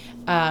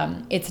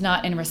it's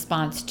not in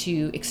response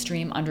to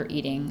extreme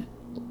undereating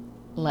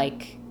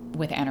like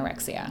with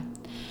anorexia.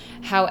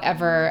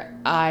 However,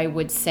 I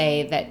would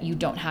say that you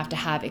don't have to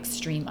have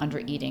extreme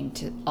undereating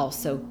to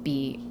also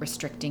be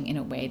restricting in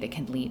a way that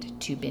can lead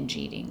to binge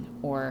eating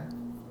or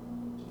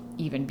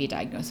even be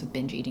diagnosed with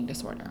binge eating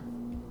disorder.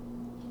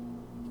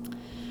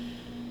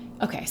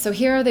 Okay, so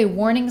here are the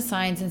warning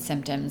signs and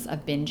symptoms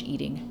of binge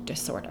eating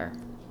disorder.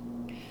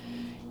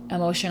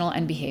 Emotional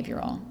and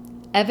behavioral.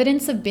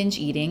 Evidence of binge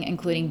eating,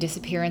 including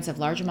disappearance of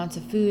large amounts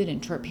of food in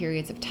short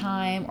periods of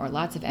time or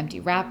lots of empty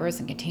wrappers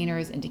and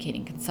containers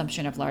indicating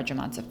consumption of large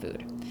amounts of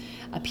food.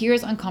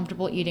 Appears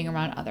uncomfortable eating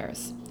around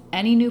others.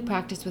 Any new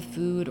practice with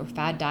food or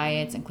fad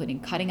diets,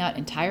 including cutting out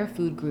entire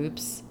food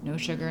groups, no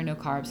sugar, no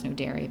carbs, no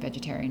dairy,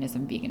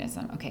 vegetarianism,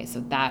 veganism. Okay, so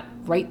that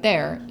right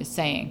there is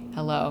saying,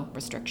 hello,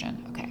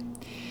 restriction. Okay.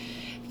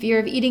 Fear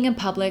of eating in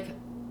public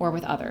or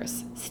with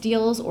others,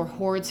 steals or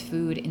hoards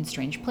food in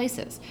strange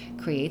places,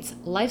 creates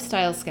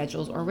lifestyle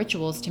schedules or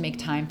rituals to make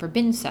time for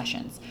binge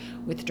sessions,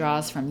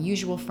 withdraws from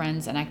usual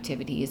friends and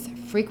activities,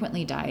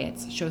 frequently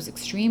diets, shows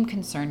extreme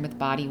concern with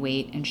body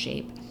weight and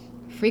shape,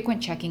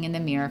 frequent checking in the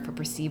mirror for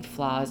perceived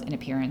flaws in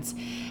appearance,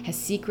 has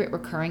secret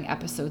recurring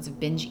episodes of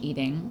binge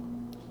eating,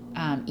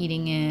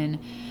 eating in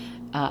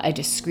a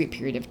discrete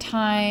period of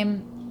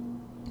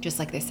time, just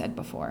like they said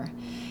before.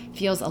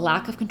 Feels a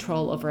lack of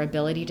control over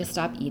ability to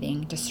stop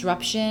eating,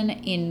 disruption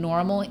in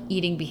normal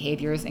eating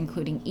behaviors,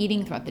 including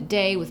eating throughout the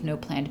day with no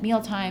planned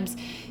meal times,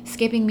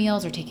 skipping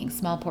meals or taking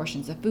small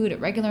portions of food at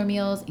regular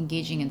meals,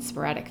 engaging in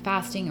sporadic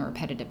fasting or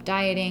repetitive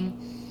dieting,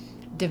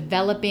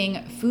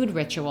 developing food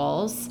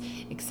rituals,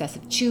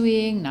 excessive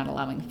chewing, not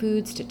allowing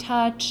foods to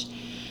touch.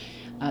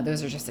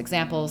 Those are just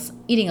examples.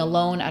 Eating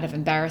alone out of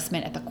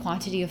embarrassment at the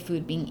quantity of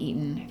food being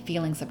eaten,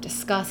 feelings of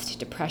disgust,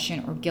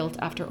 depression, or guilt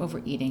after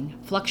overeating,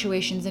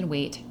 fluctuations in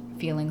weight,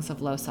 feelings of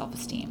low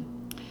self-esteem.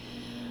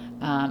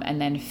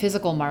 And then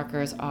physical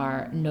markers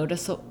are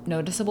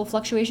noticeable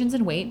fluctuations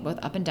in weight, both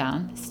up and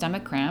down,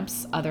 stomach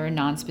cramps, other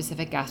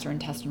non-specific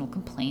gastrointestinal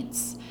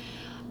complaints,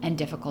 and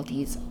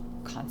difficulties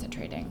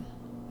concentrating.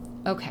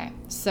 Okay,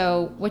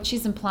 so what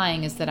she's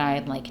implying is that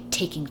I'm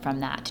taking from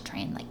that to try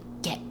and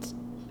get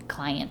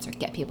clients or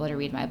get people to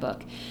read my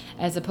book,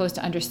 as opposed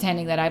to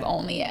understanding that I've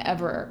only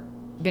ever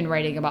been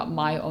writing about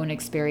my own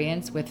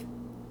experience with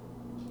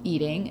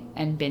eating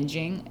and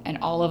binging and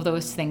all of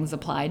those things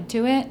applied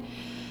to it.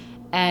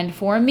 And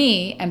for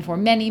me, and for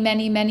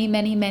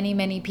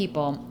many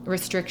people,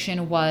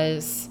 restriction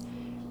was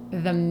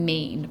the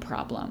main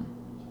problem.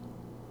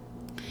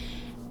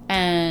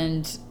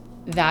 And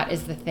that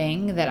is the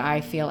thing that I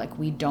feel like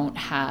we don't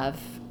have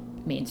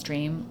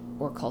mainstream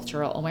or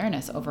cultural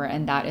awareness over,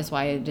 and that is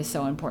why it is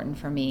so important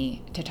for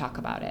me to talk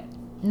about it.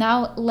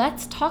 Now,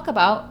 let's talk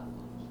about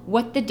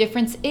what the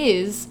difference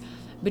is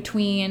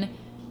between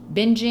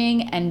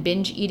binging and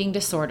binge eating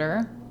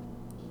disorder.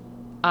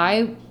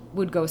 I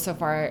would go so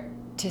far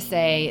to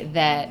say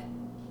that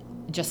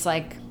just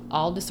like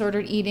all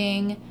disordered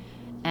eating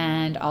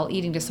and all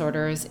eating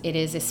disorders, it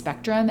is a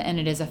spectrum and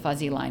it is a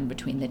fuzzy line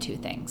between the two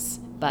things,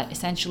 but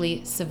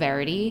essentially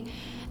severity.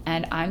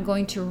 And I'm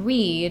going to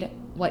read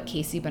what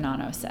Casey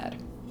Bonanno said,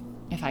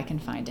 if I can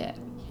find it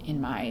in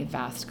my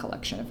vast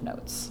collection of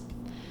notes.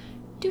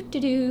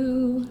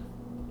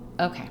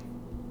 Okay.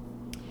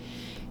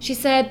 She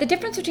said, the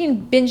difference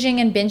between binging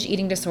and binge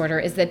eating disorder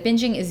is that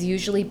binging is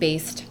usually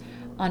based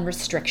on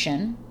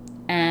restriction,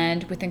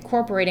 and with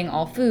incorporating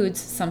all foods,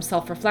 some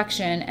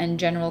self-reflection, and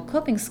general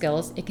coping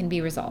skills, it can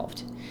be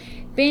resolved.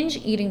 Binge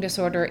eating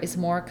disorder is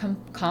more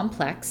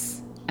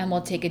complex and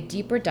will take a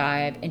deeper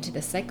dive into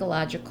the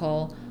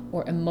psychological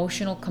or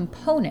emotional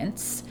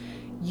components,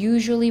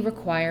 usually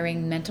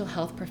requiring mental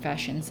health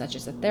professions such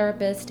as a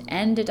therapist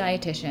and a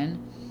dietitian.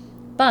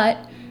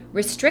 But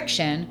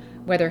restriction,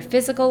 whether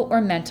physical or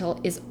mental,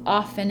 is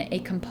often a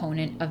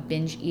component of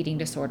binge eating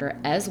disorder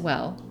as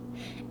well,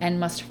 and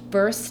must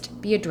first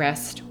be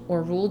addressed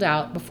or ruled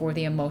out before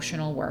the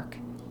emotional work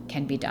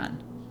can be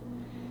done.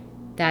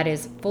 That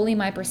is fully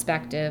my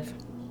perspective.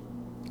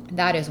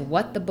 That is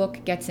what the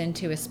book gets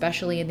into,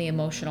 especially in the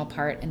emotional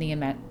part and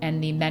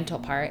the mental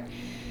part.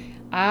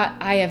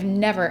 I have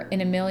never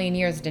in a million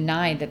years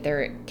denied that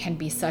there can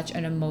be such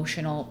an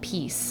emotional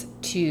piece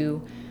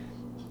to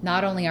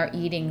not only our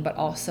eating, but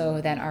also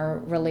then our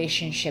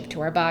relationship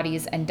to our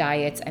bodies and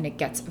diets, and it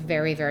gets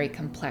very, very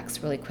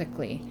complex really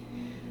quickly.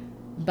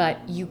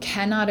 But you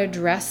cannot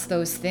address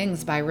those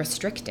things by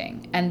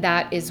restricting, and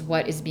that is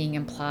what is being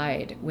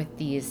implied with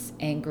these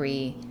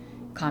angry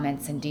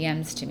comments and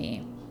DMs to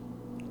me.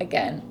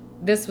 Again,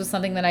 this was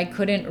something that I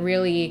couldn't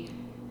really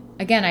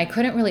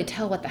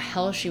tell what the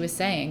hell she was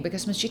saying,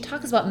 because when she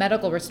talks about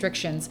medical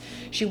restrictions,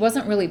 she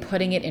wasn't really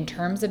putting it in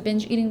terms of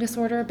binge eating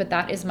disorder, but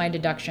that is my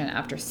deduction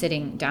after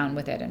sitting down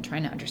with it and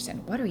trying to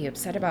understand, what are you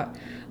upset about?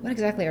 What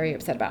exactly are you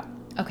upset about?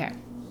 Okay.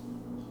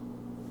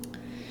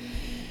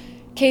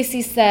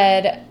 Casey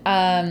said,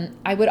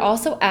 I would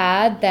also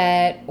add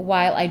that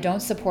while I don't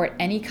support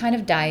any kind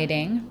of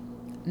dieting,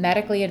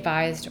 medically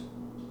advised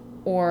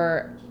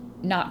or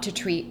not to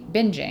treat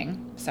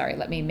binging. Sorry,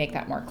 let me make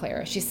that more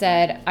clear. She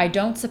said, I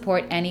don't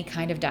support any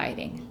kind of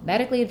dieting,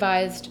 medically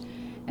advised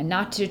and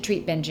not to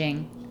treat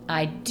binging.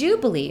 I do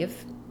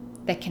believe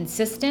that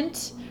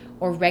consistent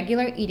or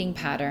regular eating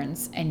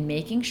patterns and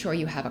making sure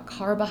you have a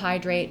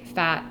carbohydrate,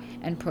 fat,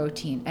 and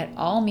protein at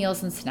all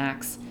meals and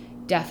snacks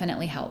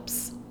definitely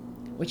helps,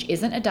 which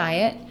isn't a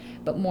diet,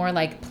 but more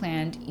like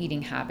planned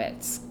eating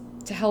habits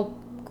to help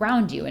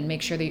ground you and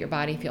make sure that your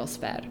body feels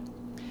fed.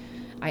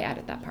 I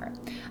added that part.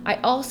 I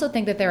also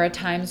think that there are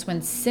times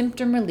when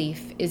symptom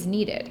relief is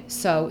needed.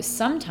 So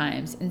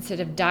sometimes,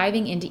 instead of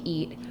diving in to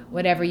eat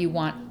whatever you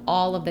want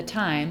all of the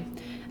time,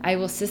 I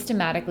will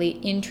systematically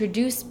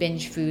introduce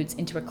binge foods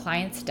into a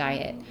client's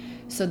diet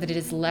so that it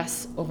is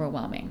less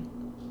overwhelming.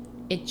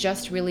 It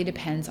just really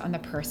depends on the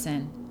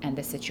person and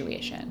the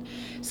situation.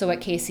 So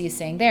what Casey is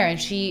saying there, and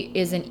she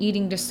is an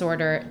eating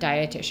disorder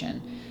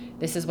dietitian.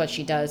 This is what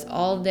she does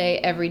all day,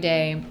 every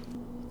day.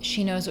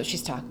 She knows what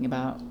she's talking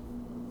about.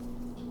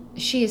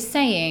 She is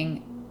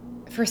saying,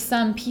 for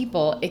some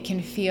people, it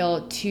can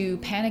feel too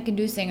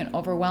panic-inducing and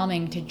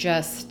overwhelming to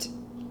just,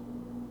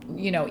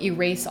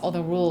 erase all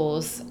the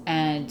rules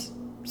and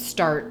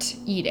start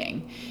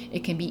eating.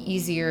 It can be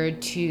easier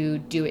to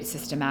do it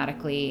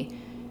systematically,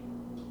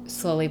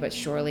 slowly but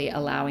surely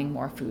allowing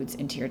more foods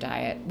into your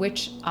diet,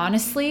 which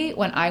honestly,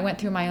 when I went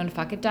through my own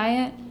fuck it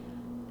diet,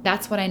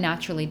 that's what I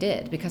naturally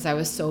did, because I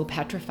was so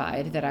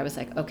petrified that I was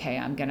like, okay,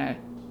 I'm going to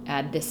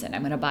add this in.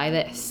 I'm going to buy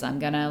this. I'm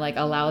going to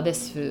allow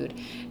this food.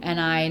 And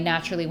I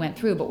naturally went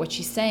through. But what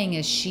she's saying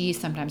is she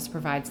sometimes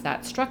provides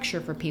that structure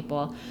for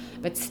people.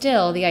 But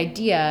still, the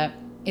idea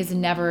is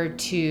never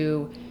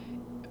to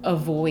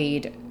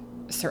avoid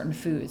certain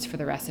foods for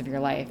the rest of your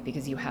life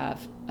because you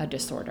have a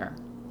disorder.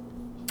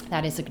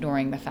 That is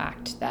ignoring the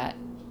fact that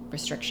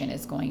restriction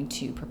is going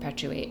to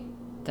perpetuate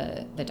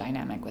the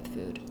dynamic with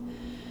food.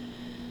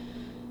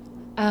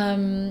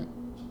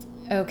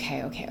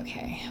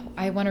 Okay.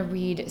 I want to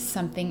read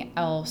something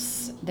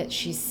else that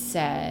she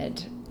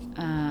said.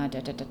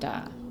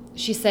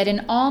 She said,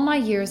 in all my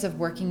years of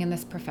working in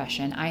this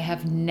profession, I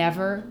have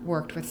never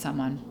worked with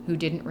someone who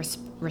didn't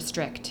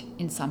restrict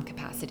in some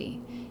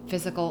capacity,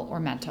 physical or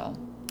mental,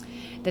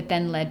 that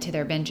then led to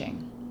their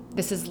binging.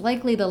 This is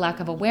likely the lack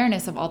of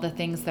awareness of all the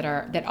things that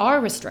are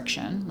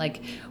restriction.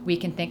 Like, we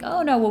can think,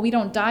 oh no, well, we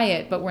don't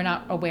diet, but we're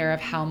not aware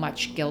of how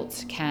much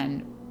guilt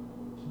can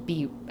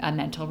be a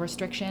mental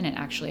restriction and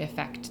actually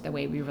affect the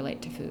way we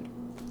relate to food.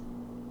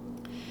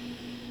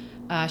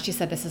 She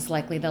said this is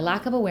likely the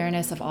lack of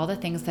awareness of all the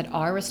things that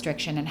are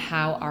restriction and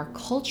how our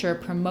culture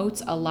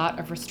promotes a lot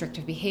of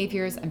restrictive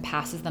behaviors and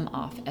passes them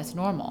off as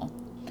normal.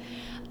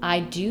 I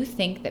do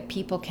think that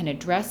people can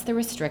address the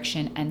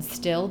restriction and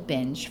still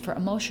binge for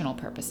emotional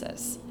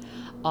purposes.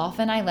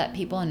 Often I let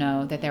people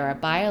know that there are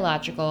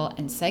biological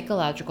and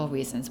psychological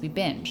reasons we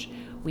binge.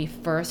 We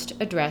first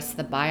address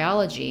the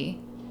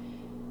biology.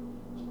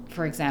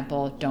 For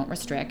example, don't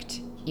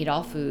restrict, eat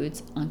all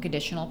foods,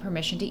 unconditional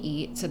permission to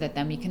eat, so that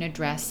then we can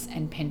address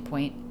and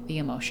pinpoint the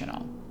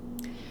emotional.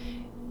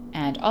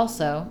 And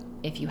also,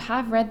 if you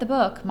have read the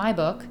book, my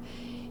book,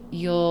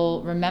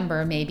 you'll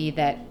remember maybe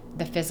that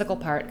the physical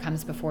part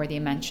comes before the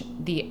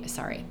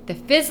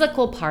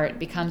physical part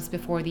becomes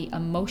before the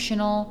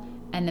emotional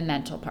and the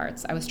mental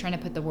parts. I was trying to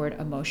put the word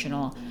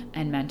emotional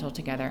and mental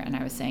together, and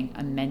I was saying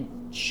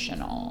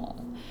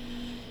emotional.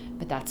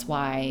 But that's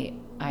why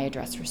I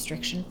address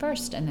restriction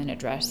first and then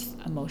address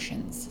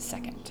emotions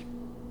second.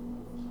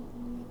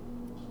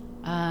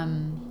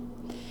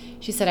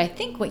 She said, I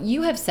think what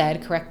you have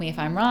said, correct me if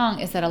I'm wrong,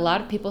 is that a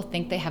lot of people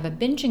think they have a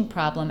binging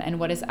problem, and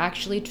what is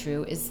actually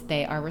true is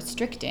they are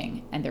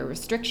restricting, and their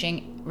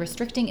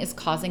restricting is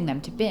causing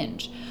them to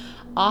binge.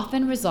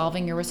 Often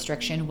resolving your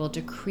restriction will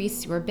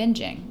decrease your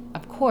binging.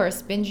 Of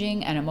course,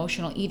 binging and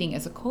emotional eating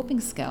is a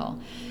coping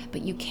skill,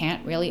 but you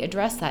can't really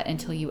address that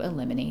until you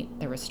eliminate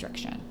the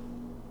restriction.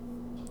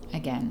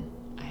 Again,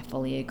 I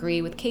fully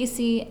agree with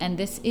Casey, and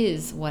this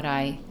is what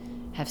I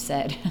have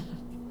said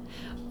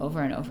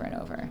over and over and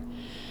over.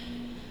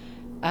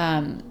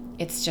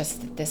 It's just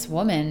that this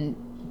woman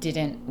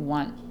didn't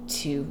want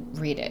to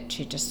read it.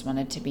 She just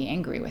wanted to be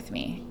angry with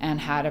me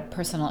and had a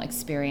personal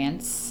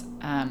experience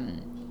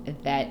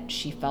that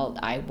she felt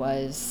I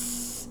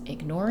was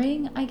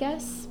ignoring, I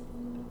guess.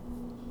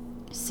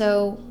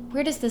 So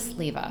where does this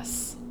leave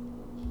us?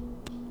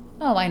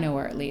 Oh, I know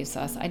where it leaves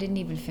us. I didn't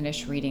even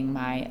finish reading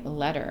my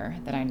letter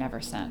that I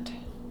never sent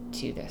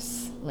to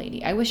this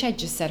lady. I wish I'd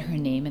just said her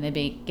name in the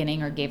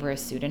beginning or gave her a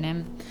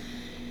pseudonym.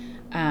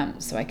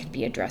 So I could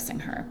be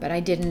addressing her, but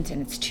I didn't,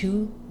 and it's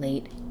too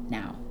late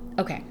now.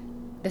 Okay,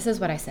 this is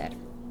what I said.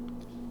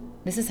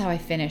 This is how I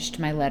finished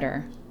my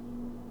letter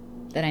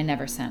that I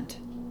never sent,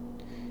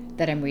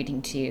 that I'm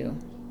reading to you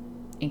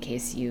in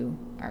case you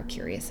are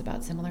curious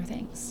about similar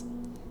things.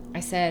 I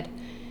said,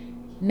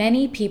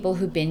 many people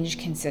who binge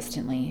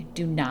consistently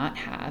do not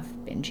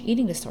have binge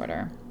eating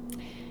disorder.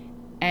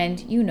 And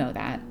you know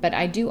that, but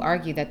I do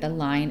argue that the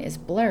line is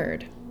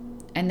blurred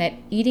and that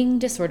eating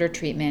disorder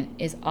treatment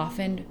is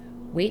often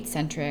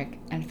weight-centric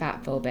and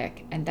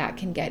fat-phobic, and that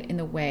can get in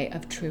the way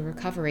of true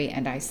recovery,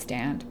 and I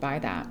stand by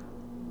that.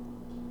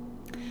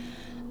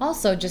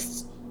 Also,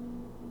 just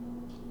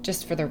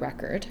for the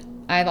record,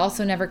 I've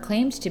also never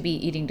claimed to be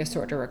eating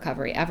disorder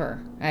recovery,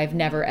 ever. I've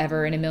never,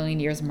 ever in a million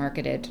years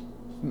marketed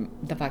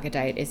the Fuck It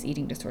Diet is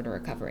eating disorder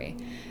recovery.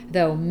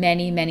 Though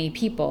many, many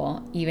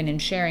people, even in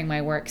sharing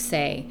my work,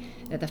 say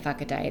that the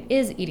Fuck It Diet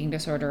is eating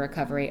disorder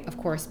recovery, of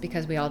course,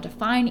 because we all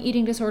define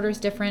eating disorders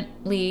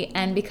differently,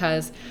 and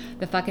because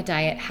the Fuck It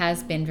Diet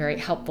has been very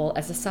helpful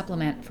as a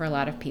supplement for a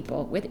lot of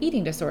people with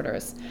eating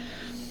disorders.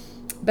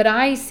 But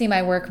I see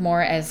my work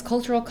more as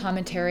cultural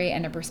commentary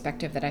and a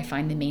perspective that I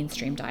find the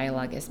mainstream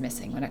dialogue is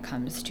missing when it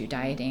comes to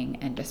dieting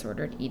and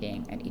disordered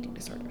eating and eating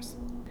disorders.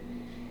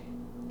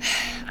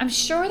 I'm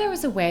sure there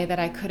was a way that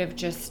I could have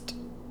just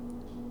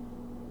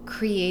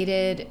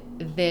created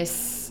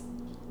this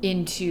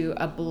into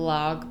a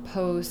blog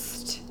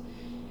post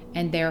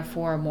and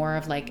therefore more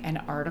of like an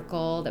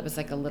article that was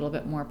like a little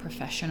bit more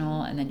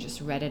professional and then just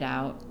read it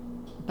out.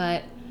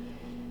 But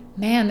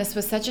man, this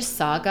was such a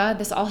saga.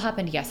 This all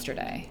happened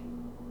yesterday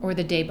or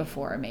the day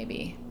before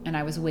maybe. And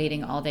I was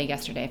waiting all day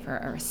yesterday for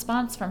a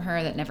response from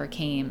her that never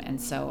came.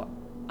 And so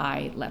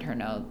I let her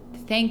know,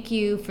 thank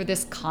you for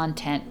this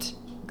content,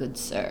 good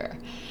sir.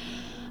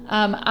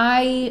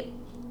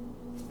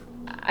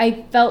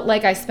 I felt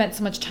like I spent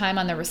so much time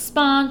on the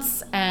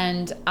response,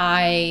 and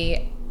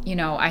I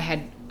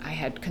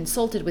had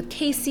consulted with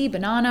Casey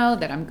Bonanno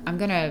that I'm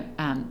gonna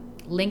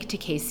link to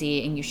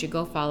Casey, and you should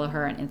go follow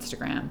her on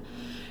Instagram.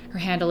 Her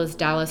handle is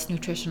Dallas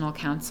Nutritional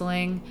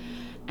Counseling,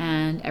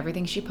 and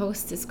everything she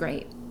posts is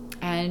great.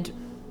 And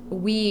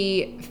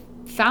we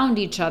found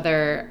each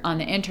other on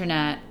the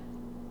internet,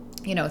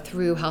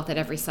 through Health at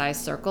Every Size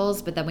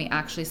circles, but then we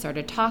actually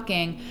started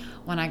talking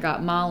when I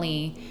got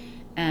Molly,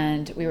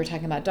 and we were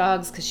talking about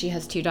dogs because she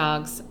has 2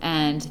 dogs,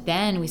 and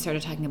then we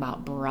started talking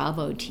about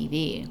Bravo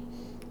TV,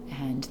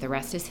 and the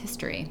rest is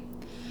history.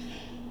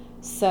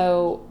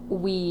 So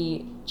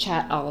we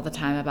chat all the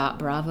time about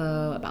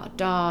Bravo, about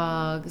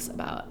dogs,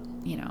 about,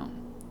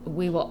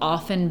 we will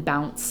often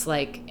bounce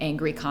like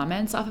angry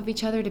comments off of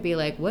each other to be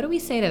like, what do we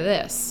say to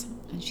this?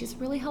 And she's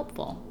really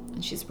helpful.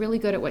 And she's really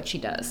good at what she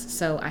does.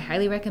 So I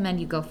highly recommend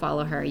you go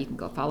follow her. You can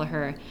go follow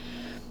her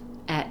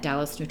at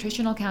Dallas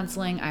Nutritional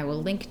Counseling. I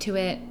will link to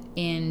it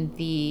in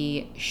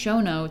the show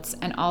notes.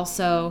 And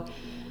also,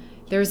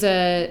 there's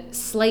a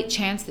slight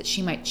chance that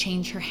she might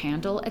change her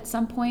handle at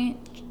some point.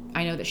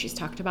 I know that she's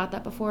talked about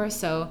that before.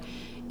 So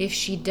if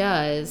she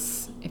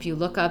does, if you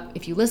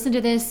listen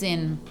to this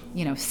in,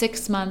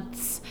 6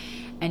 months,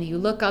 and you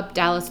look up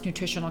Dallas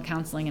Nutritional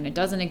Counseling and it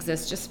doesn't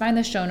exist, just find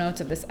the show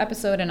notes of this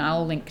episode and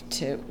I'll link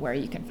to where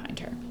you can find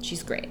her.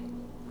 She's great.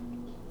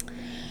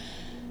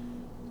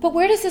 But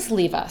where does this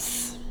leave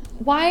us?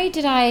 Why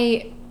did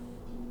I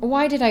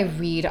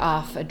read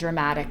off a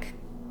dramatic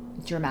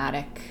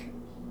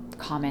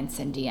comments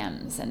and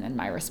DMs and then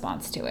my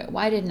response to it?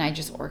 Why didn't I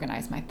just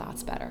organize my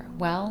thoughts better?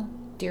 Well,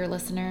 dear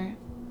listener,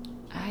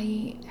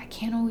 I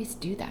can't always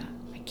do that.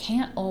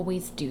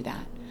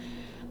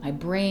 My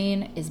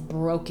brain is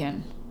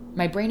broken.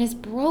 My brain is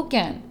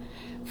broken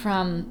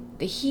from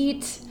the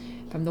heat,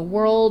 from the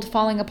world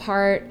falling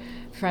apart,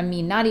 from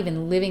me not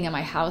even living in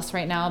my house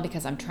right now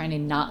because I'm trying to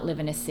not live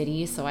in a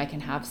city so I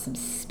can have some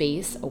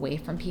space away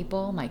from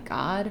people. My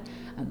God,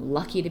 I'm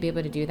lucky to be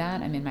able to do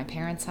that. I'm in my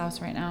parents' house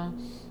right now.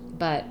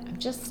 But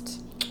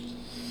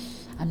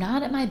I'm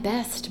not at my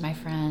best, my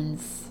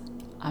friends.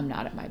 I'm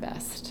not at my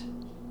best.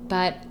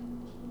 But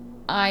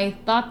I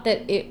thought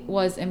that it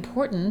was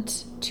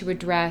important to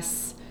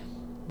address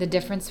the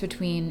difference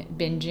between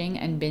binging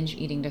and binge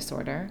eating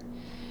disorder.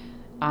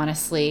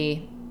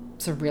 Honestly,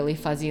 it's a really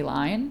fuzzy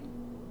line.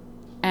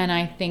 And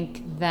I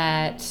think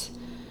that,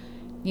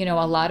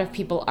 a lot of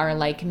people are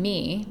like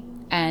me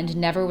and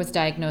never was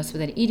diagnosed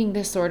with an eating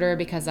disorder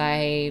because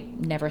I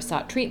never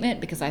sought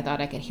treatment because I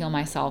thought I could heal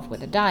myself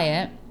with a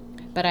diet.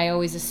 But I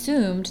always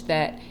assumed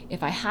that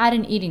if I had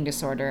an eating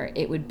disorder,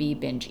 it would be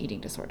binge eating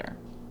disorder.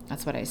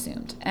 That's what I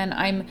assumed. And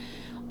I'm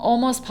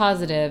almost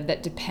positive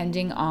that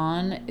depending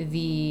on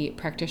the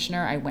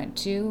practitioner I went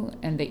to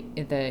and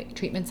the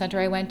treatment center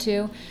I went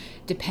to,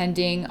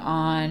 depending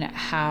on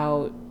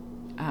how,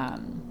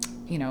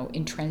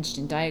 entrenched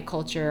in diet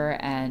culture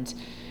and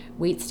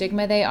weight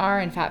stigma they are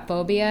and fat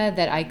phobia,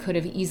 that I could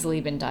have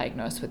easily been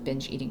diagnosed with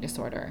binge eating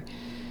disorder.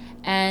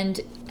 And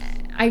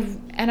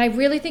I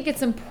really think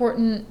it's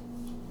important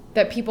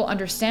that people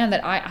understand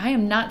that I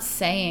am not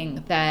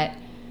saying that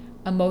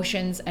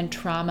emotions and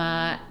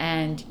trauma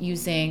and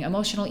using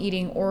emotional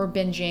eating or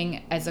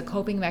binging as a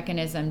coping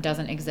mechanism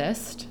doesn't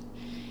exist.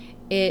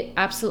 It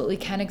absolutely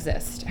can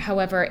exist.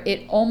 However,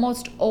 it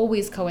almost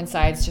always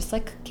coincides, just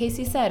like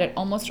Casey said, it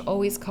almost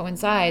always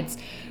coincides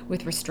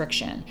with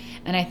restriction.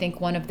 And I think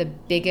one of the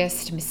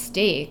biggest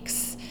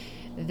mistakes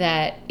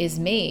that is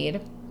made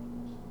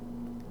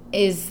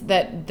is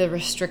that the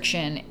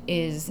restriction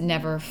is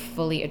never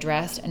fully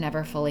addressed and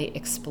never fully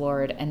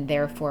explored, and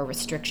therefore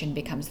restriction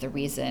becomes the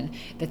reason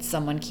that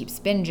someone keeps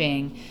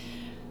binging,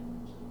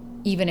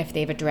 even if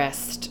they've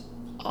addressed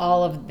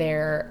all of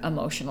their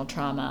emotional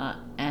trauma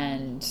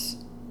and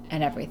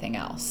everything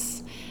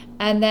else.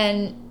 And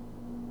then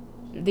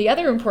the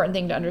other important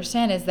thing to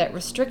understand is that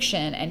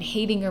restriction and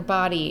hating your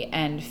body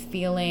and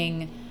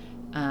feeling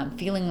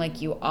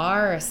like you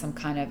are some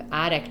kind of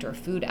addict or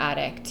food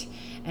addict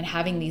and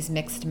having these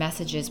mixed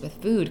messages with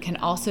food can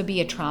also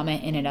be a trauma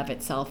in and of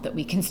itself that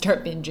we can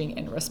start binging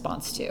in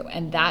response to.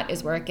 And that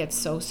is where it gets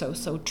so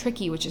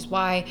tricky, which is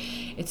why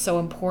it's so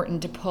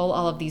important to pull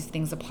all of these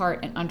things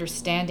apart and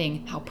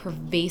understanding how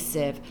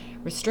pervasive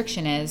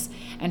restriction is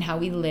and how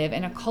we live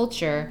in a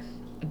culture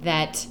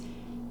that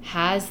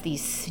has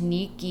these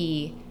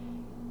sneaky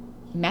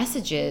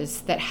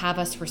messages that have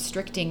us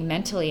restricting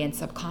mentally and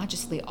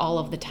subconsciously all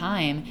of the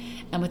time.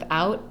 And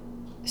without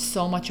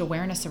so much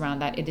awareness around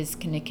that, it is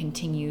going to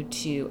continue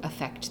to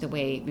affect the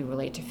way we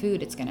relate to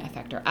food. It's going to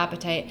affect our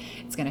appetite.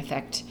 It's going to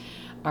affect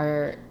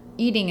our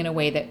eating in a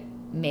way that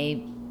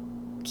may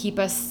keep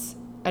us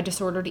a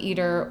disordered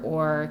eater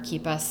or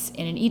keep us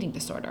in an eating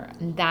disorder.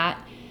 And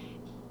that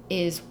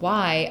is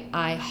why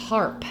I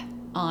harp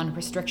on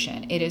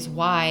restriction. It is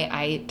why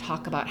I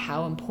talk about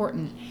how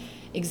important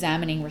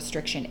examining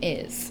restriction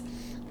is.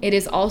 It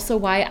is also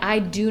why I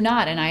do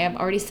not, and I have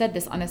already said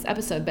this on this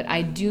episode, but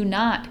I do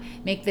not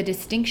make the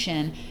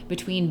distinction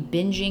between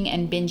binging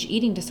and binge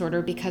eating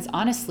disorder, because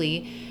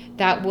honestly,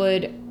 that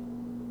would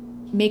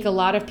make a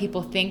lot of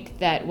people think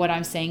that what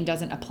I'm saying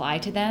doesn't apply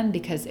to them,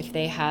 because if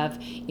they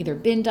have either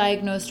been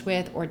diagnosed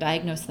with or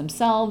diagnosed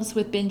themselves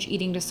with binge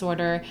eating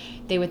disorder,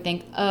 they would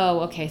think,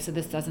 oh, okay, so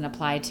this doesn't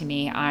apply to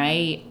me.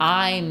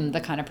 I'm the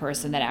kind of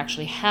person that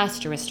actually has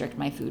to restrict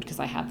my food because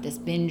I have this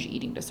binge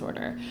eating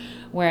disorder.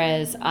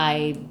 Whereas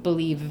I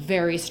believe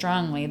very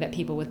strongly that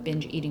people with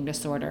binge eating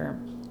disorder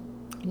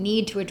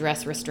need to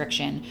address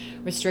restriction.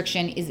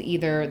 Restriction is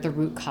either the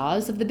root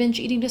cause of the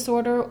binge eating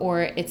disorder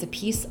or it's a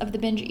piece of the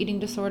binge eating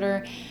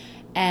disorder,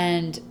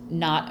 and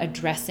not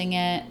addressing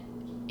it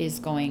is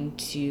going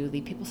to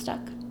leave people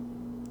stuck.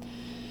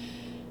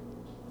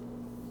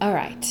 All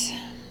right.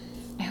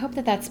 I hope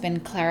that that's been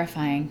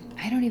clarifying.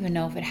 I don't even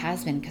know if it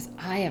has been, because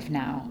I have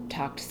now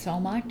talked so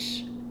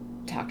much,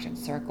 talked in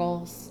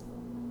circles.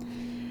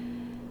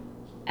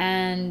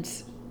 And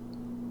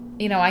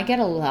I get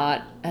a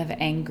lot of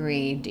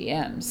angry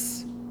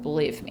DMs,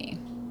 believe me.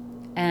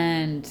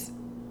 And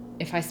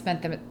if I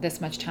spent this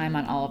much time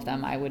on all of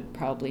them, I would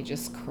probably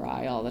just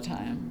cry all the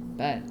time.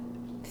 But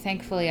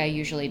thankfully, I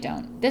usually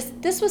don't.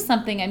 This was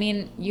something,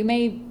 you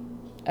may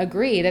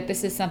agree that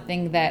this is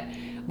something that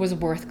was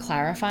worth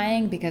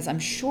clarifying, because I'm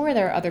sure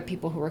there are other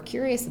people who are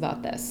curious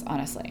about this,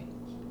 honestly.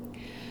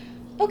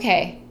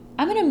 Okay,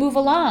 I'm going to move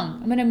along.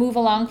 I'm going to move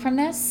along from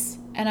this,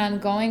 and I'm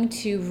going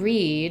to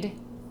read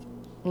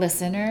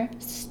listener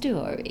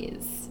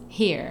stories.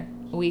 Here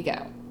we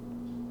go.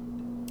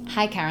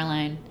 Hi,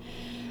 Caroline.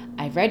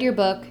 I've read your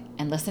book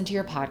and listened to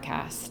your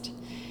podcast.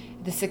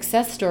 The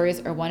success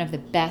stories are one of the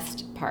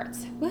best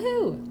parts.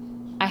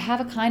 Woohoo! I have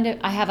a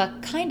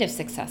kind of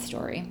success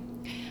story.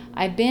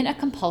 I've been a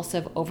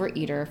compulsive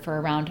overeater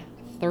for around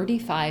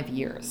 35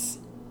 years.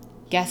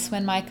 Guess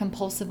when my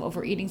compulsive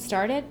overeating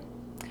started?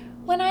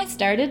 When I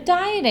started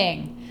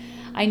dieting.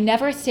 I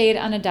never stayed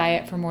on a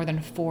diet for more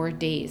than 4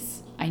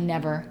 days. I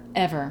never,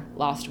 ever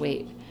lost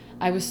weight.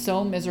 I was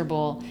so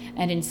miserable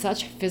and in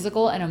such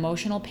physical and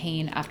emotional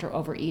pain after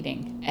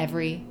overeating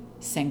every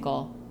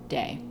single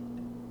day.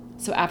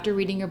 So after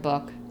reading your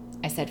book,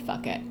 I said,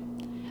 fuck it.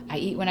 I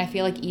eat when I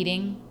feel like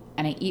eating,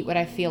 and I eat what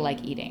I feel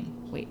like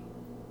eating. Wait,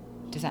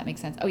 does that make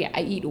sense? Oh yeah,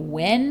 I eat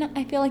when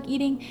I feel like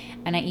eating,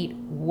 and I eat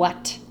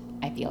what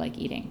I feel like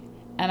eating.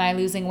 Am I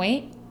losing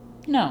weight?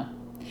 No,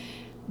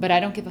 but I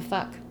don't give a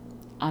fuck.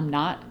 I'm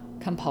not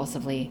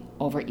compulsively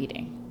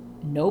overeating.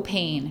 No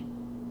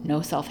pain,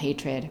 no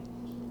self-hatred.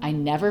 I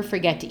never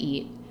forget to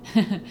eat.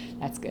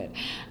 That's good.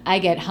 I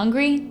get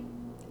hungry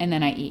and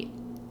then I eat.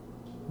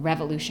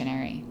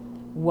 Revolutionary.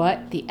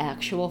 What the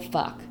actual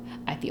fuck?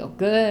 I feel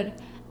good.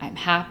 I'm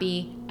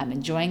happy. I'm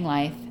enjoying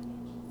life.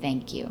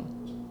 Thank you.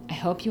 I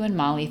hope you and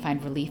Molly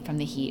find relief from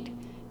the heat.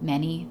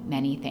 Many,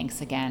 many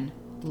thanks again,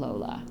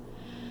 Lola.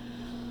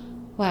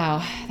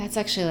 Wow, that's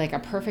actually like a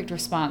perfect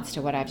response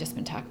to what I've just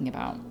been talking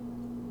about.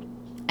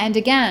 And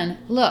again,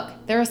 look,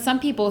 there are some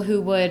people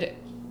who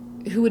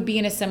would be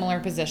in a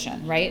similar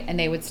position, right? And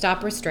they would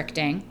stop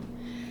restricting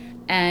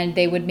and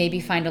they would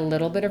maybe find a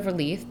little bit of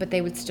relief, but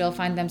they would still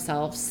find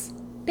themselves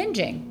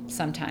binging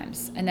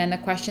sometimes. And then the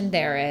question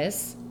there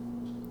is,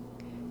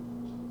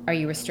 are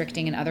you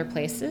restricting in other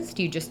places?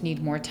 Do you just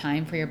need more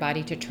time for your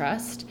body to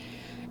trust?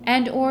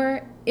 And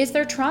or is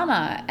there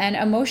trauma and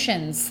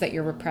emotions that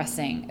you're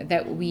repressing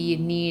that we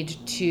need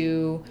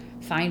to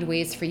find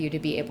ways for you to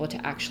be able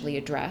to actually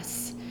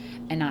address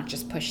and not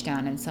just push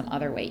down in some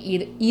other way,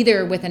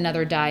 either with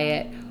another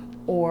diet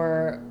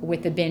or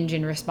with a binge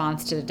in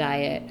response to the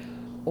diet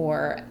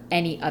or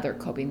any other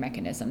coping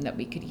mechanism that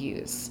we could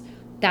use.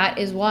 That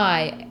is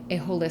why a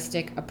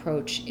holistic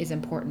approach is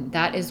important.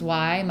 That is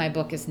why my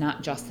book is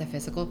not just the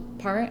physical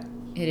part,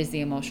 it is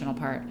the emotional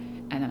part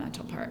and the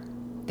mental part.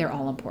 They're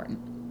all important.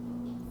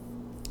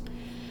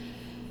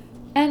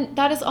 And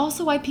that is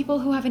also why people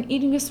who have an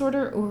eating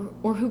disorder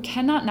or who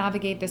cannot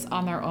navigate this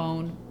on their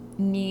own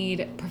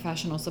need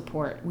professional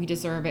support. We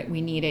deserve it.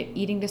 We need it.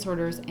 Eating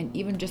disorders and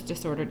even just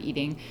disordered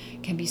eating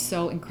can be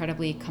so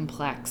incredibly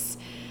complex,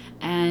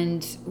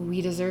 and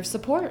we deserve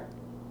support.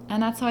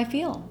 And that's how I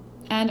feel.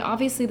 And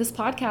obviously this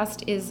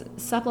podcast is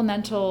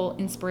supplemental,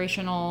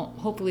 inspirational,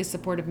 hopefully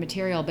supportive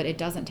material, but it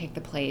doesn't take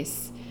the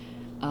place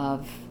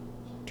of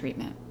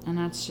treatment. And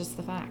that's just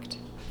the fact.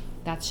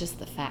 That's just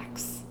the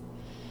facts.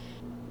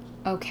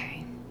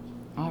 Okay.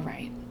 All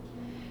right.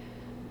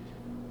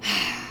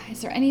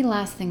 Is there any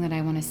last thing that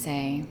I want to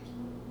say?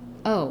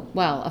 Oh,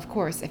 well, of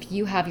course, if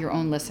you have your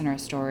own listener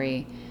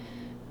story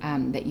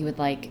that you would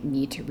like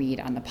me to read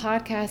on the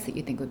podcast that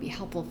you think would be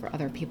helpful for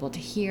other people to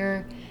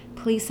hear,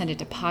 please send it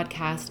to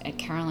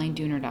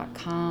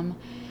podcast@carolinedooner.com.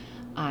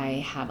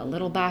 I have a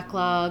little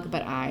backlog,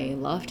 but I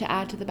love to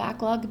add to the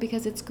backlog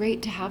because it's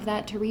great to have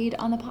that to read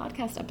on the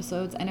podcast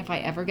episodes. And if I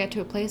ever get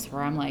to a place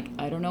where I'm like,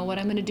 I don't know what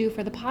I'm going to do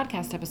for the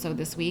podcast episode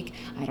this week,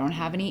 I don't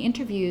have any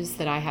interviews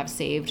that I have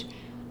saved,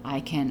 I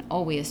can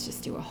always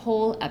just do a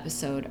whole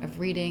episode of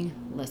reading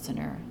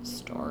listener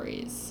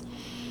stories.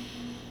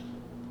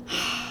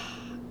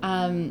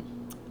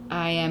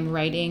 I am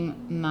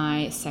writing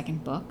my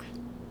second book.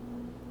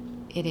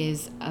 It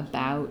is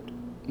about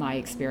my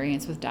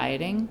experience with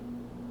dieting,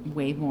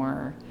 way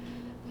more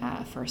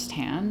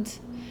firsthand,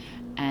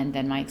 and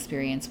then my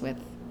experience with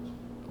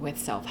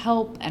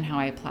self-help and how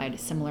I applied a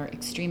similar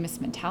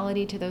extremist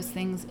mentality to those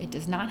things. It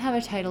does not have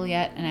a title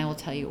yet, and I will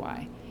tell you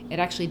why. It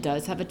actually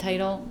does have a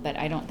title, but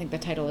I don't think the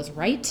title is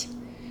right.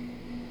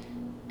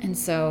 And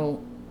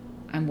so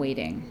I'm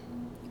waiting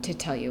to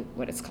tell you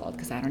what it's called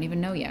because I don't even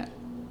know yet.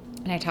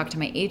 And I talked to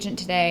my agent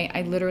today.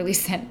 I literally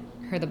sent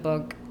her the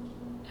book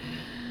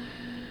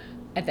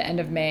at the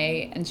end of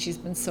May, and she's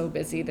been so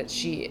busy that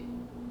she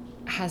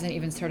hasn't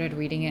even started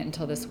reading it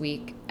until this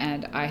week.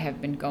 And I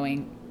have been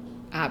going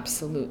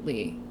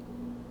absolutely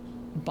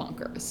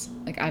bonkers.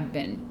 Like, I've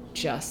been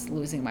just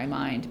losing my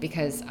mind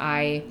because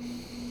I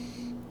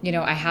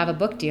have a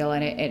book deal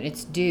and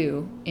it's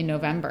due in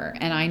November.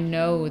 And I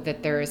know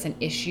that there is an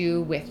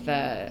issue with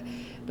the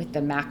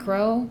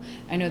macro.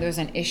 I know there's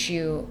an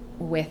issue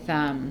with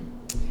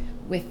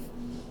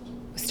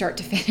start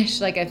to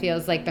finish. Like, it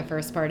feels like the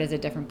first part is a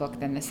different book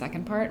than the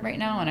second part right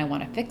now. And I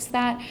want to fix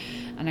that.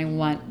 And I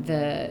want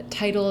the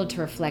title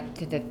to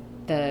reflect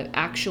the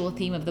actual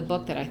theme of the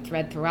book that I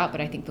thread throughout.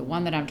 But I think the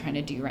one that I'm trying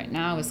to do right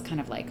now is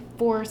kind of like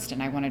forced,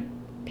 and I want to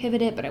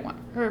pivot it, but I want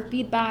her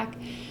feedback.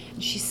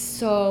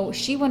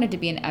 She wanted to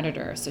be an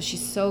editor, so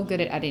she's so good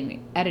at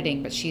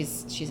editing, but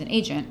she's an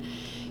agent,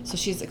 so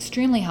she's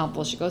extremely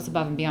helpful. She goes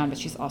above and beyond, but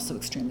she's also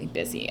extremely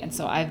busy. And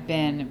so I've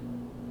been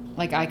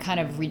like, I kind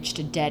of reached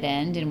a dead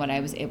end in what I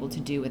was able to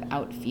do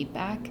without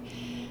feedback,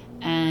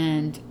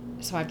 and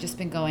so I've just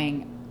been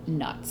going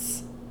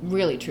nuts.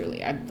 Really,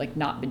 truly, I've like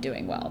not been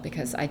doing well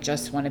because I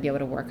just want to be able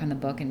to work on the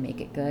book and make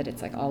it good.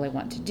 It's like all I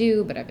want to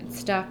do, but I've been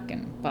stuck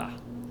and blah.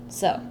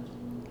 So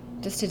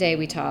just today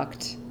we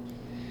talked,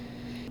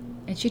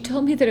 and she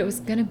told me that it was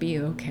going to be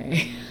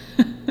okay.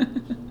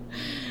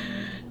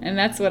 And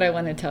that's what I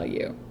want to tell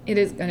you. It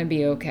is going to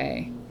be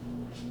okay.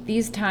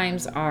 These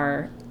times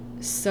are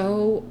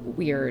so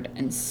weird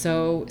and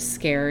so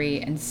scary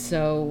and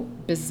so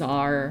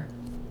bizarre.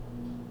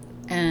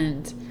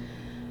 And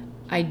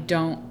I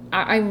don't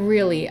I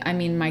really, I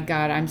mean, my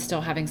God, I'm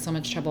still having so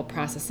much trouble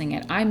processing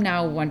it. I'm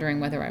now wondering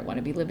whether I want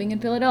to be living in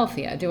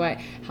Philadelphia.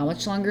 How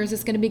much longer is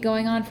this going to be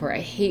going on for? I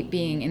hate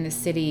being in the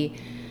city.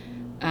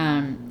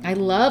 I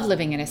love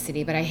living in a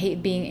city, but I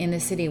hate being in the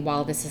city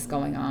while this is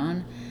going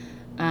on.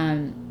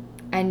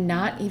 And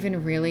not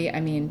even really, I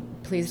mean,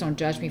 please don't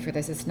judge me for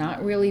this. It's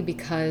not really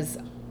because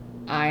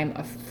I'm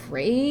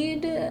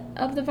afraid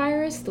of the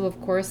virus, though, of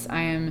course,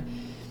 I am,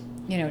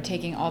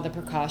 taking all the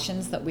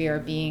precautions that we are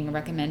being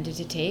recommended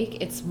to take.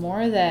 It's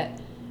more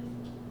that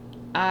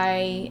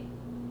I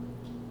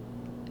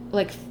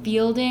like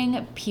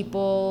fielding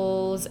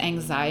people's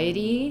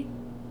anxiety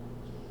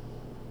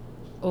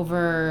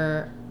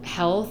over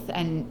health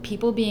and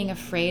people being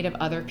afraid of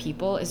other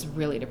people is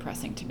really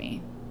depressing to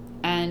me.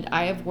 And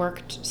I have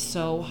worked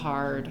so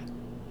hard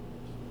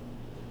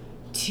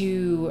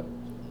to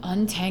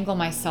untangle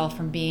myself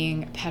from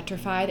being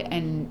petrified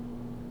and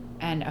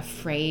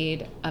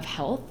afraid of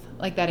health.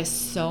 Like, that is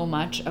so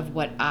much of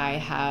what I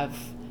have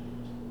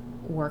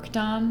worked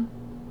on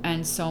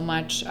and so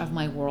much of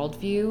my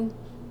worldview.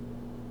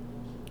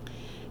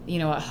 A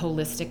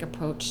holistic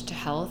approach to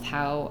health,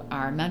 how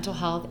our mental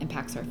health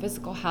impacts our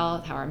physical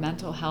health, how our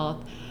mental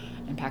health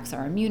impacts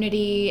our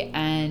immunity,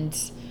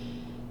 and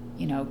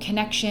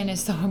connection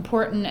is so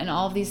important, and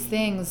all of these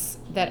things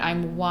that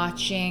I'm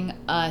watching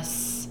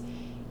us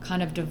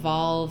kind of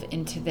devolve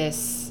into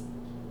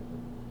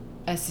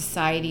a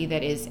society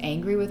that is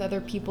angry with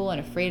other people and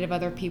afraid of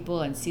other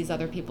people and sees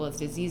other people as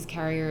disease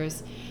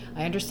carriers.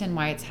 I understand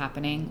why it's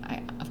happening.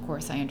 Of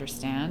course I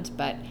understand,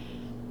 but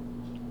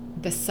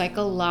the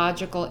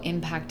psychological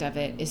impact of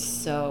it is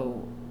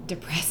so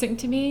depressing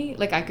to me.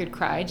 Like, I could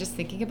cry just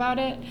thinking about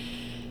it.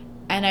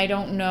 And I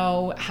don't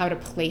know how to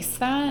place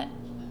that,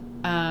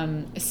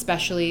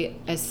 especially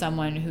as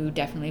someone who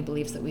definitely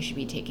believes that we should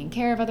be taking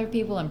care of other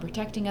people and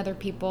protecting other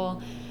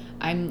people.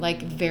 I'm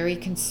like very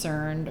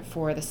concerned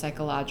for the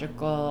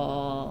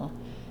psychological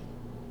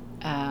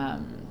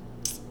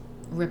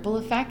ripple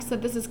effects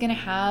that this is going to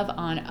have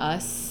on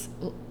us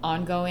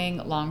ongoing,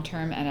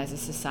 long-term, and as a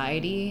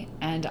society.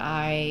 And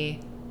I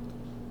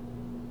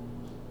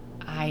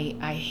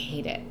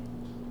hate it.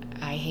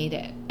 I hate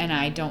it. And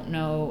I don't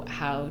know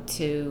how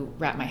to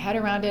wrap my head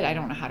around it. I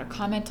don't know how to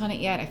comment on it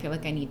yet. I feel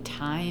like I need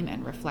time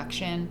and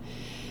reflection.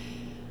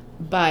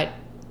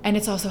 And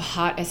it's also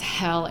hot as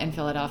hell in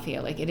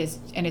Philadelphia. Like, it is,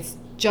 and it's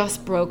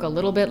just broke a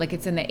little bit. Like,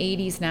 it's in the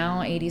 80s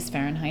now, 80s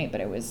Fahrenheit,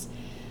 but it was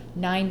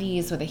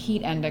 90s with a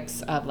heat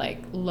index of like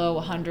low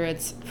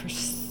hundreds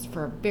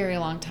for a very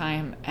long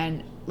time.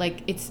 And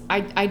like,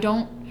 I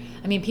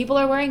mean, people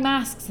are wearing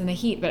masks in the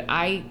heat, but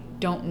I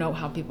don't know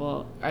how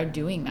people are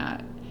doing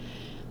that.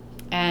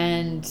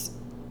 And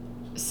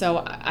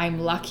so I'm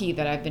lucky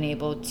that I've been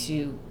able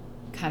to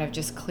kind of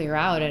just clear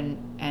out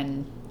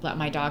and let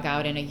my dog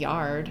out in a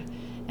yard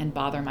and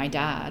bother my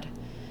dad.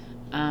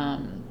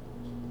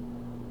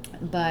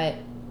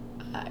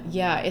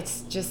 Yeah,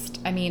 it's just,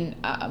 I mean,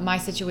 my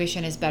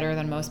situation is better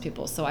than most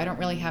people, so I don't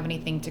really have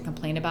anything to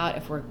complain about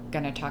if we're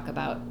going to talk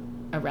about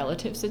a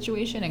relative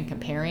situation and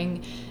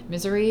comparing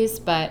miseries.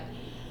 But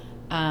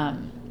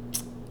I'm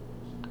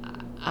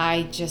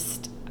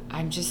just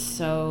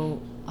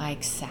so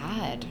like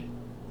sad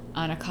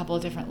on a couple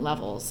of different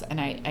levels, and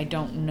I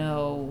don't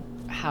know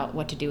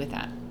what to do with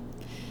that.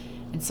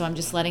 And so I'm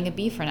just letting it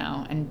be for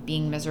now and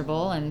being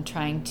miserable and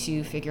trying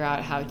to figure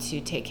out how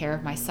to take care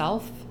of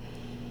myself.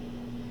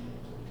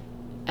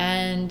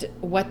 And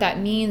what that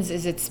means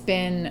is it's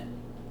been,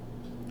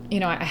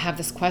 I have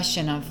this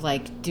question of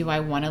like, do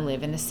I want to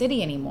live in the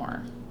city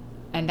anymore?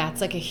 And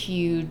that's like a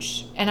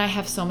huge, and I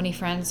have so many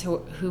friends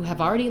who have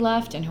already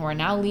left and who are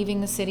now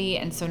leaving the city.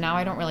 And so now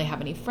I don't really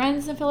have any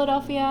friends in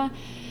Philadelphia.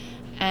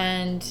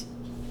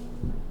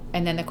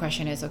 And then the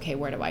question is, okay,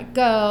 where do I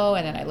go?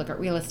 And then I look at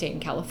real estate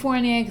in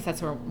California because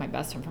that's where my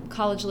best friend from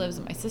college lives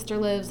and my sister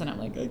lives. And I'm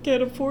like, I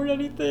can't afford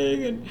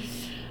anything. And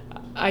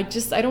I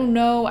don't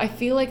know. I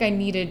feel like I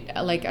needed,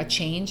 like, a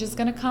change is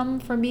going to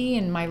come for me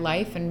in my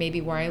life and maybe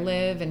where I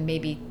live and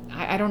maybe,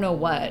 I don't know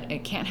what.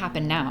 It can't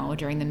happen now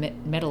during the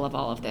middle of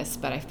all of this,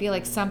 but I feel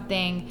like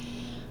something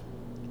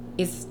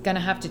is going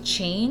to have to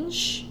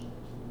change.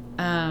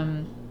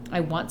 I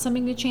want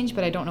something to change,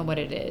 but I don't know what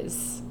it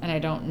is. And I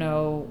don't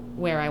know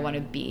where I want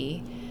to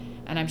be.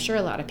 And I'm sure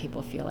a lot of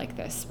people feel like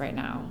this right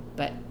now,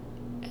 but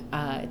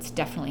it's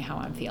definitely how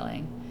I'm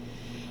feeling.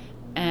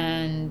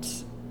 And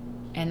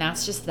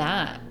that's just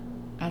that.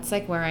 That's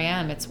like where I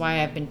am. It's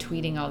why I've been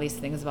tweeting all these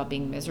things about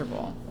being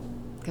miserable,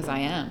 because I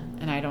am,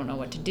 and I don't know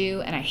what to do.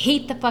 And I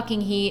hate the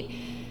fucking heat.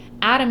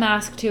 Add a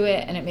mask to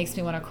it and it makes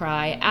me want to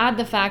cry. Add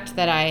the fact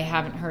that I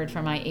haven't heard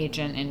from my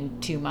agent in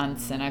 2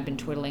 months and I've been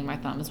twiddling my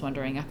thumbs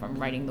wondering if I'm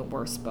writing the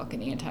worst book in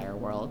the entire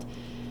world.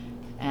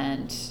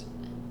 And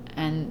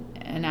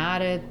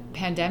add a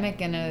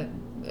pandemic in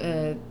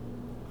a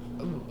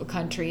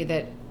country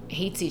that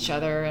hates each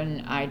other,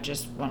 and I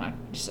just want to,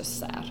 it's just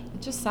sad.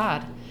 It's just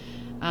sad.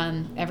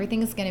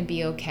 Everything is going to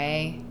be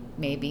okay,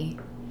 maybe.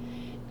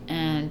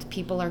 And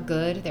people are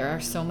good. There are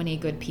so many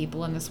good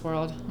people in this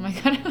world. Oh my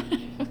God.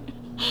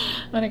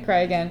 I'm going to cry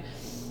again.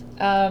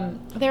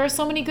 There are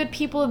so many good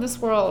people in this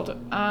world.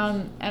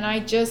 And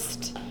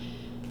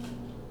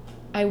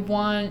I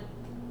want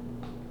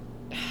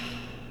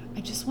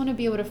I just want to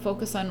be able to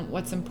focus on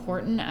what's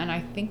important, and I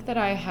think that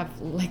I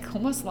have like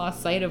almost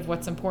lost sight of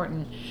what's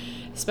important,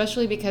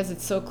 especially because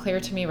it's so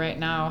clear to me right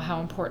now how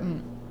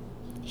important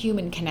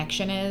human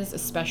connection is,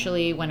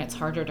 especially when it's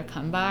harder to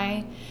come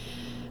by.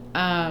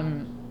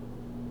 And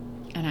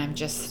I'm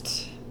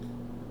just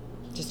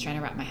trying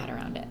to wrap my head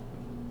around it.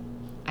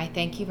 I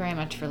thank you very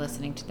much for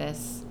listening to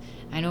this.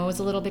 I know it was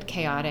a little bit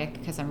chaotic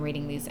because I'm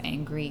reading these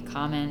angry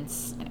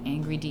comments and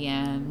angry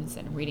DMs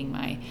and reading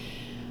my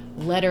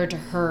letter to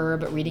her,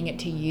 but reading it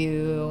to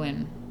you.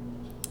 And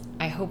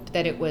I hope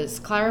that it was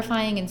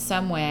clarifying in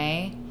some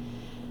way.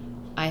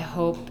 I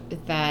hope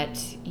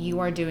that you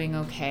are doing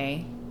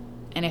okay.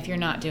 And if you're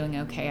not doing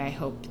okay, I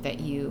hope that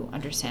you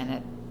understand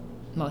that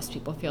most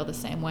people feel the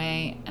same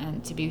way,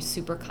 and to be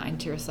super kind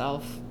to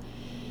yourself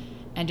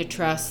and to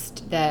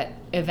trust that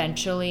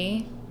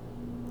eventually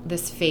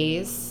this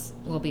phase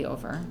will be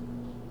over.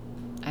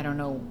 I don't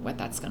know what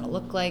that's going to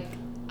look like.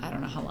 I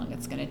don't know how long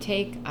it's going to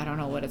take. I don't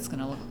know what it's going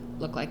to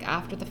look like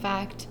after the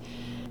fact.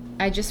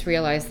 I just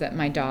realized that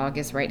my dog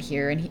is right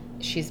here, and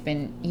she's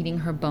been eating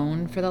her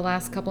bone for the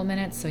last couple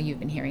minutes, so you've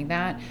been hearing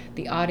that.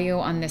 The audio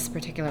on this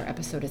particular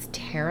episode is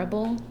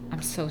terrible.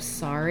 I'm so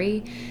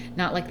sorry.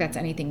 Not like that's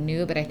anything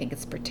new, but I think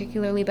it's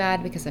particularly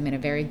bad because I'm in a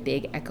very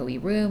big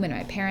echoey room in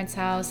my parents'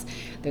 house.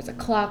 There's a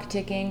clock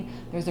ticking.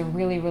 There's a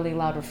really, really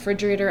loud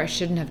refrigerator. I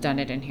shouldn't have done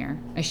it in here.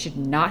 I should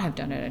not have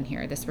done it in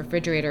here. This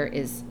refrigerator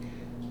is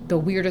the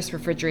weirdest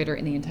refrigerator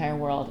in the entire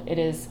world. It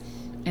is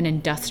an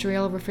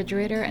industrial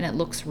refrigerator, and it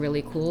looks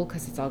really cool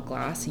because it's all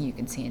glass and you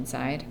can see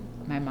inside.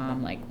 My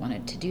mom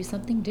wanted to do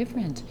something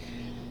different,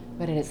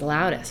 but it is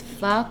loud as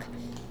fuck.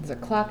 There's a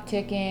clock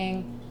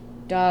ticking,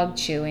 dog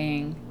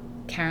chewing.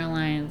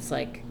 Caroline's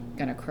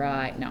gonna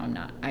cry. No, I'm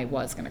not. I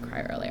was gonna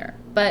cry earlier,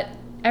 but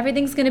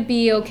everything's gonna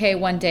be okay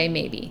one day,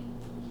 maybe.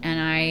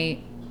 And I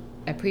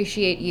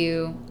appreciate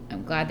you.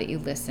 I'm glad that you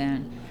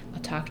listen.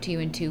 I'll talk to you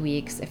in 2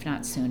 weeks, if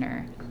not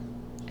sooner.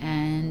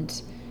 And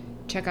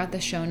check out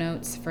the show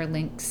notes for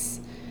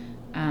links.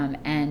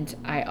 And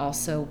I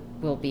also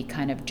will be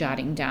kind of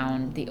jotting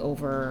down the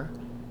overall,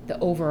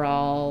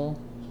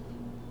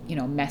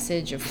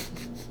 message of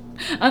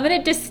I'm going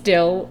to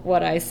distill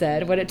what I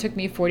said, what it took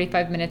me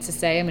 45 minutes to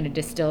say. I'm going to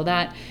distill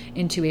that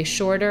into a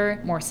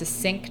shorter, more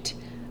succinct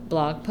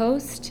blog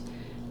post.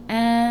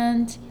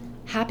 And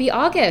happy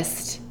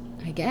August,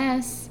 I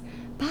guess.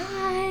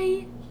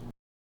 Bye.